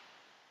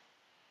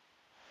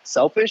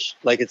selfish.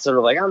 Like it's sort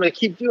of like, I'm going to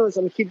keep doing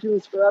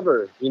this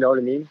forever. You know what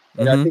I mean?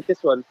 And I think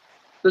this one,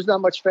 there's not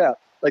much fat.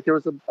 Like there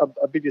was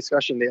a big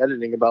discussion in the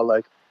editing about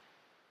like,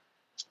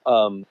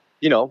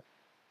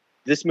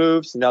 this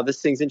moves, now this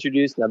thing's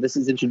introduced, now this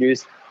is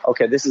introduced,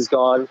 okay, this is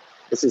gone,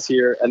 this is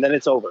here, and then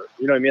it's over.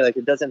 You know what I mean? Like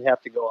it doesn't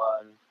have to go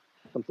on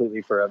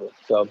completely forever.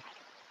 So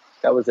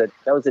that was an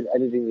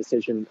editing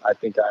decision I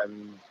think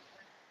I'm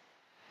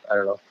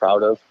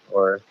proud of,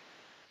 or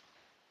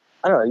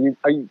I don't know,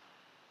 do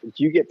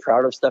you get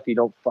proud of stuff you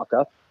don't fuck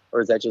up,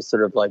 or is that just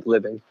sort of like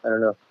living? I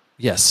don't know.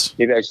 Yes.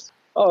 Maybe I just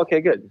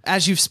okay, good.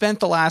 As you've spent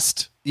the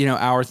last,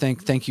 hour,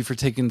 thank you for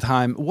taking the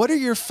time. What are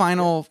your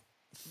final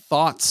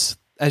thoughts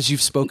as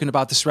you've spoken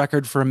about this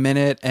record for a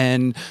minute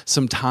and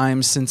some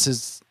time since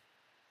its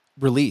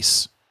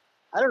release?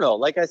 I don't know.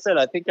 Like I said,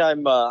 I think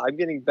I'm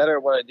getting better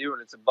at what I do,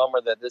 and it's a bummer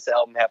that this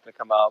album happened to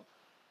come out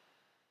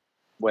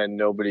when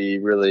nobody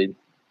really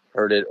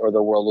heard it or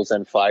the world was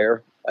on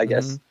fire, I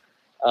guess.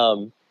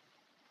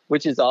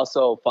 Which is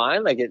also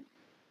fine. Like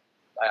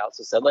I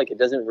also said, like, it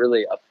doesn't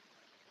really,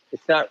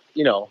 it's not,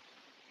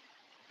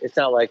 it's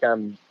not like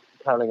I'm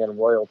counting on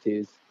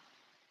royalties,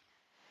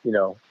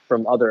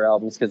 from other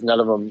albums, because none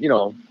of them,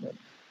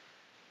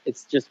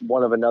 it's just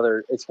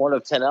it's one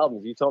of 10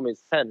 albums. You told me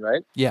it's 10,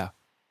 right? Yeah.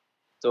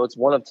 So it's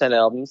one of 10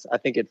 albums. I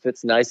think it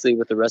fits nicely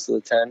with the rest of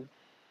the 10.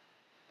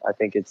 I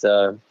think it's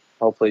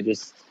hopefully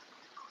just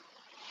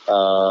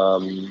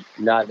not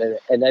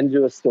an end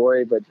to a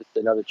story, but just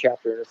another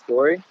chapter in a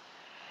story.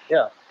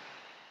 Yeah.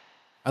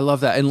 I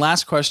love that. And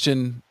last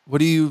question,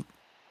 what are you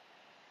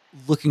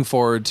looking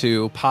forward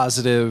to,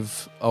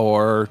 positive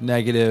or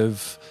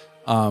negative?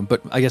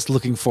 But I guess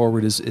looking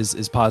forward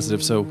is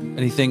positive. So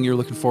anything you're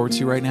looking forward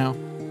to right now?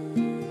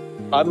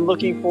 I'm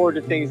looking forward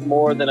to things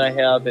more than I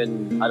have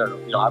in, I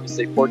don't know,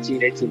 obviously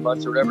 14, 18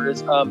 months or whatever it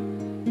is.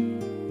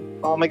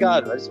 Oh my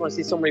God, I just want to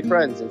see so many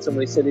friends in so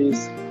many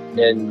cities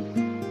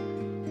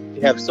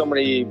and have so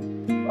many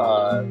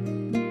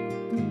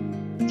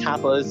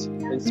tapas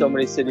in so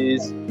many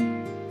cities,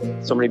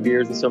 so many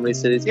beers in so many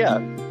cities. Yeah,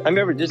 I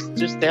remember just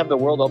to have the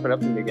world open up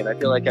to me again. I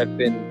feel like I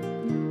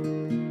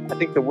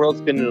think the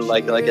world's been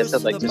like I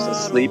said, like just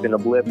asleep in a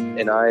blip,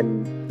 and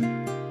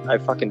I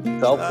fucking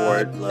fell for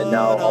it, and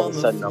now all of a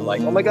sudden I'm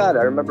like, oh my God,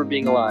 I remember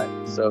being alive.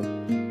 So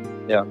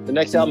yeah, the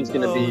next album's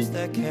gonna be,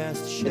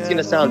 it's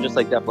gonna sound just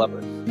like Def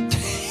Leppard.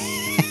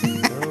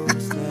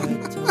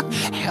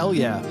 Hell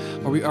yeah.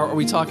 Are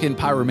we talking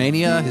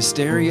Pyromania,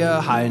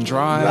 Hysteria, High and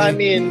Dry? I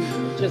mean,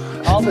 just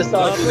all the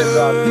songs that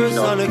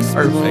have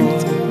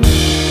Perfect.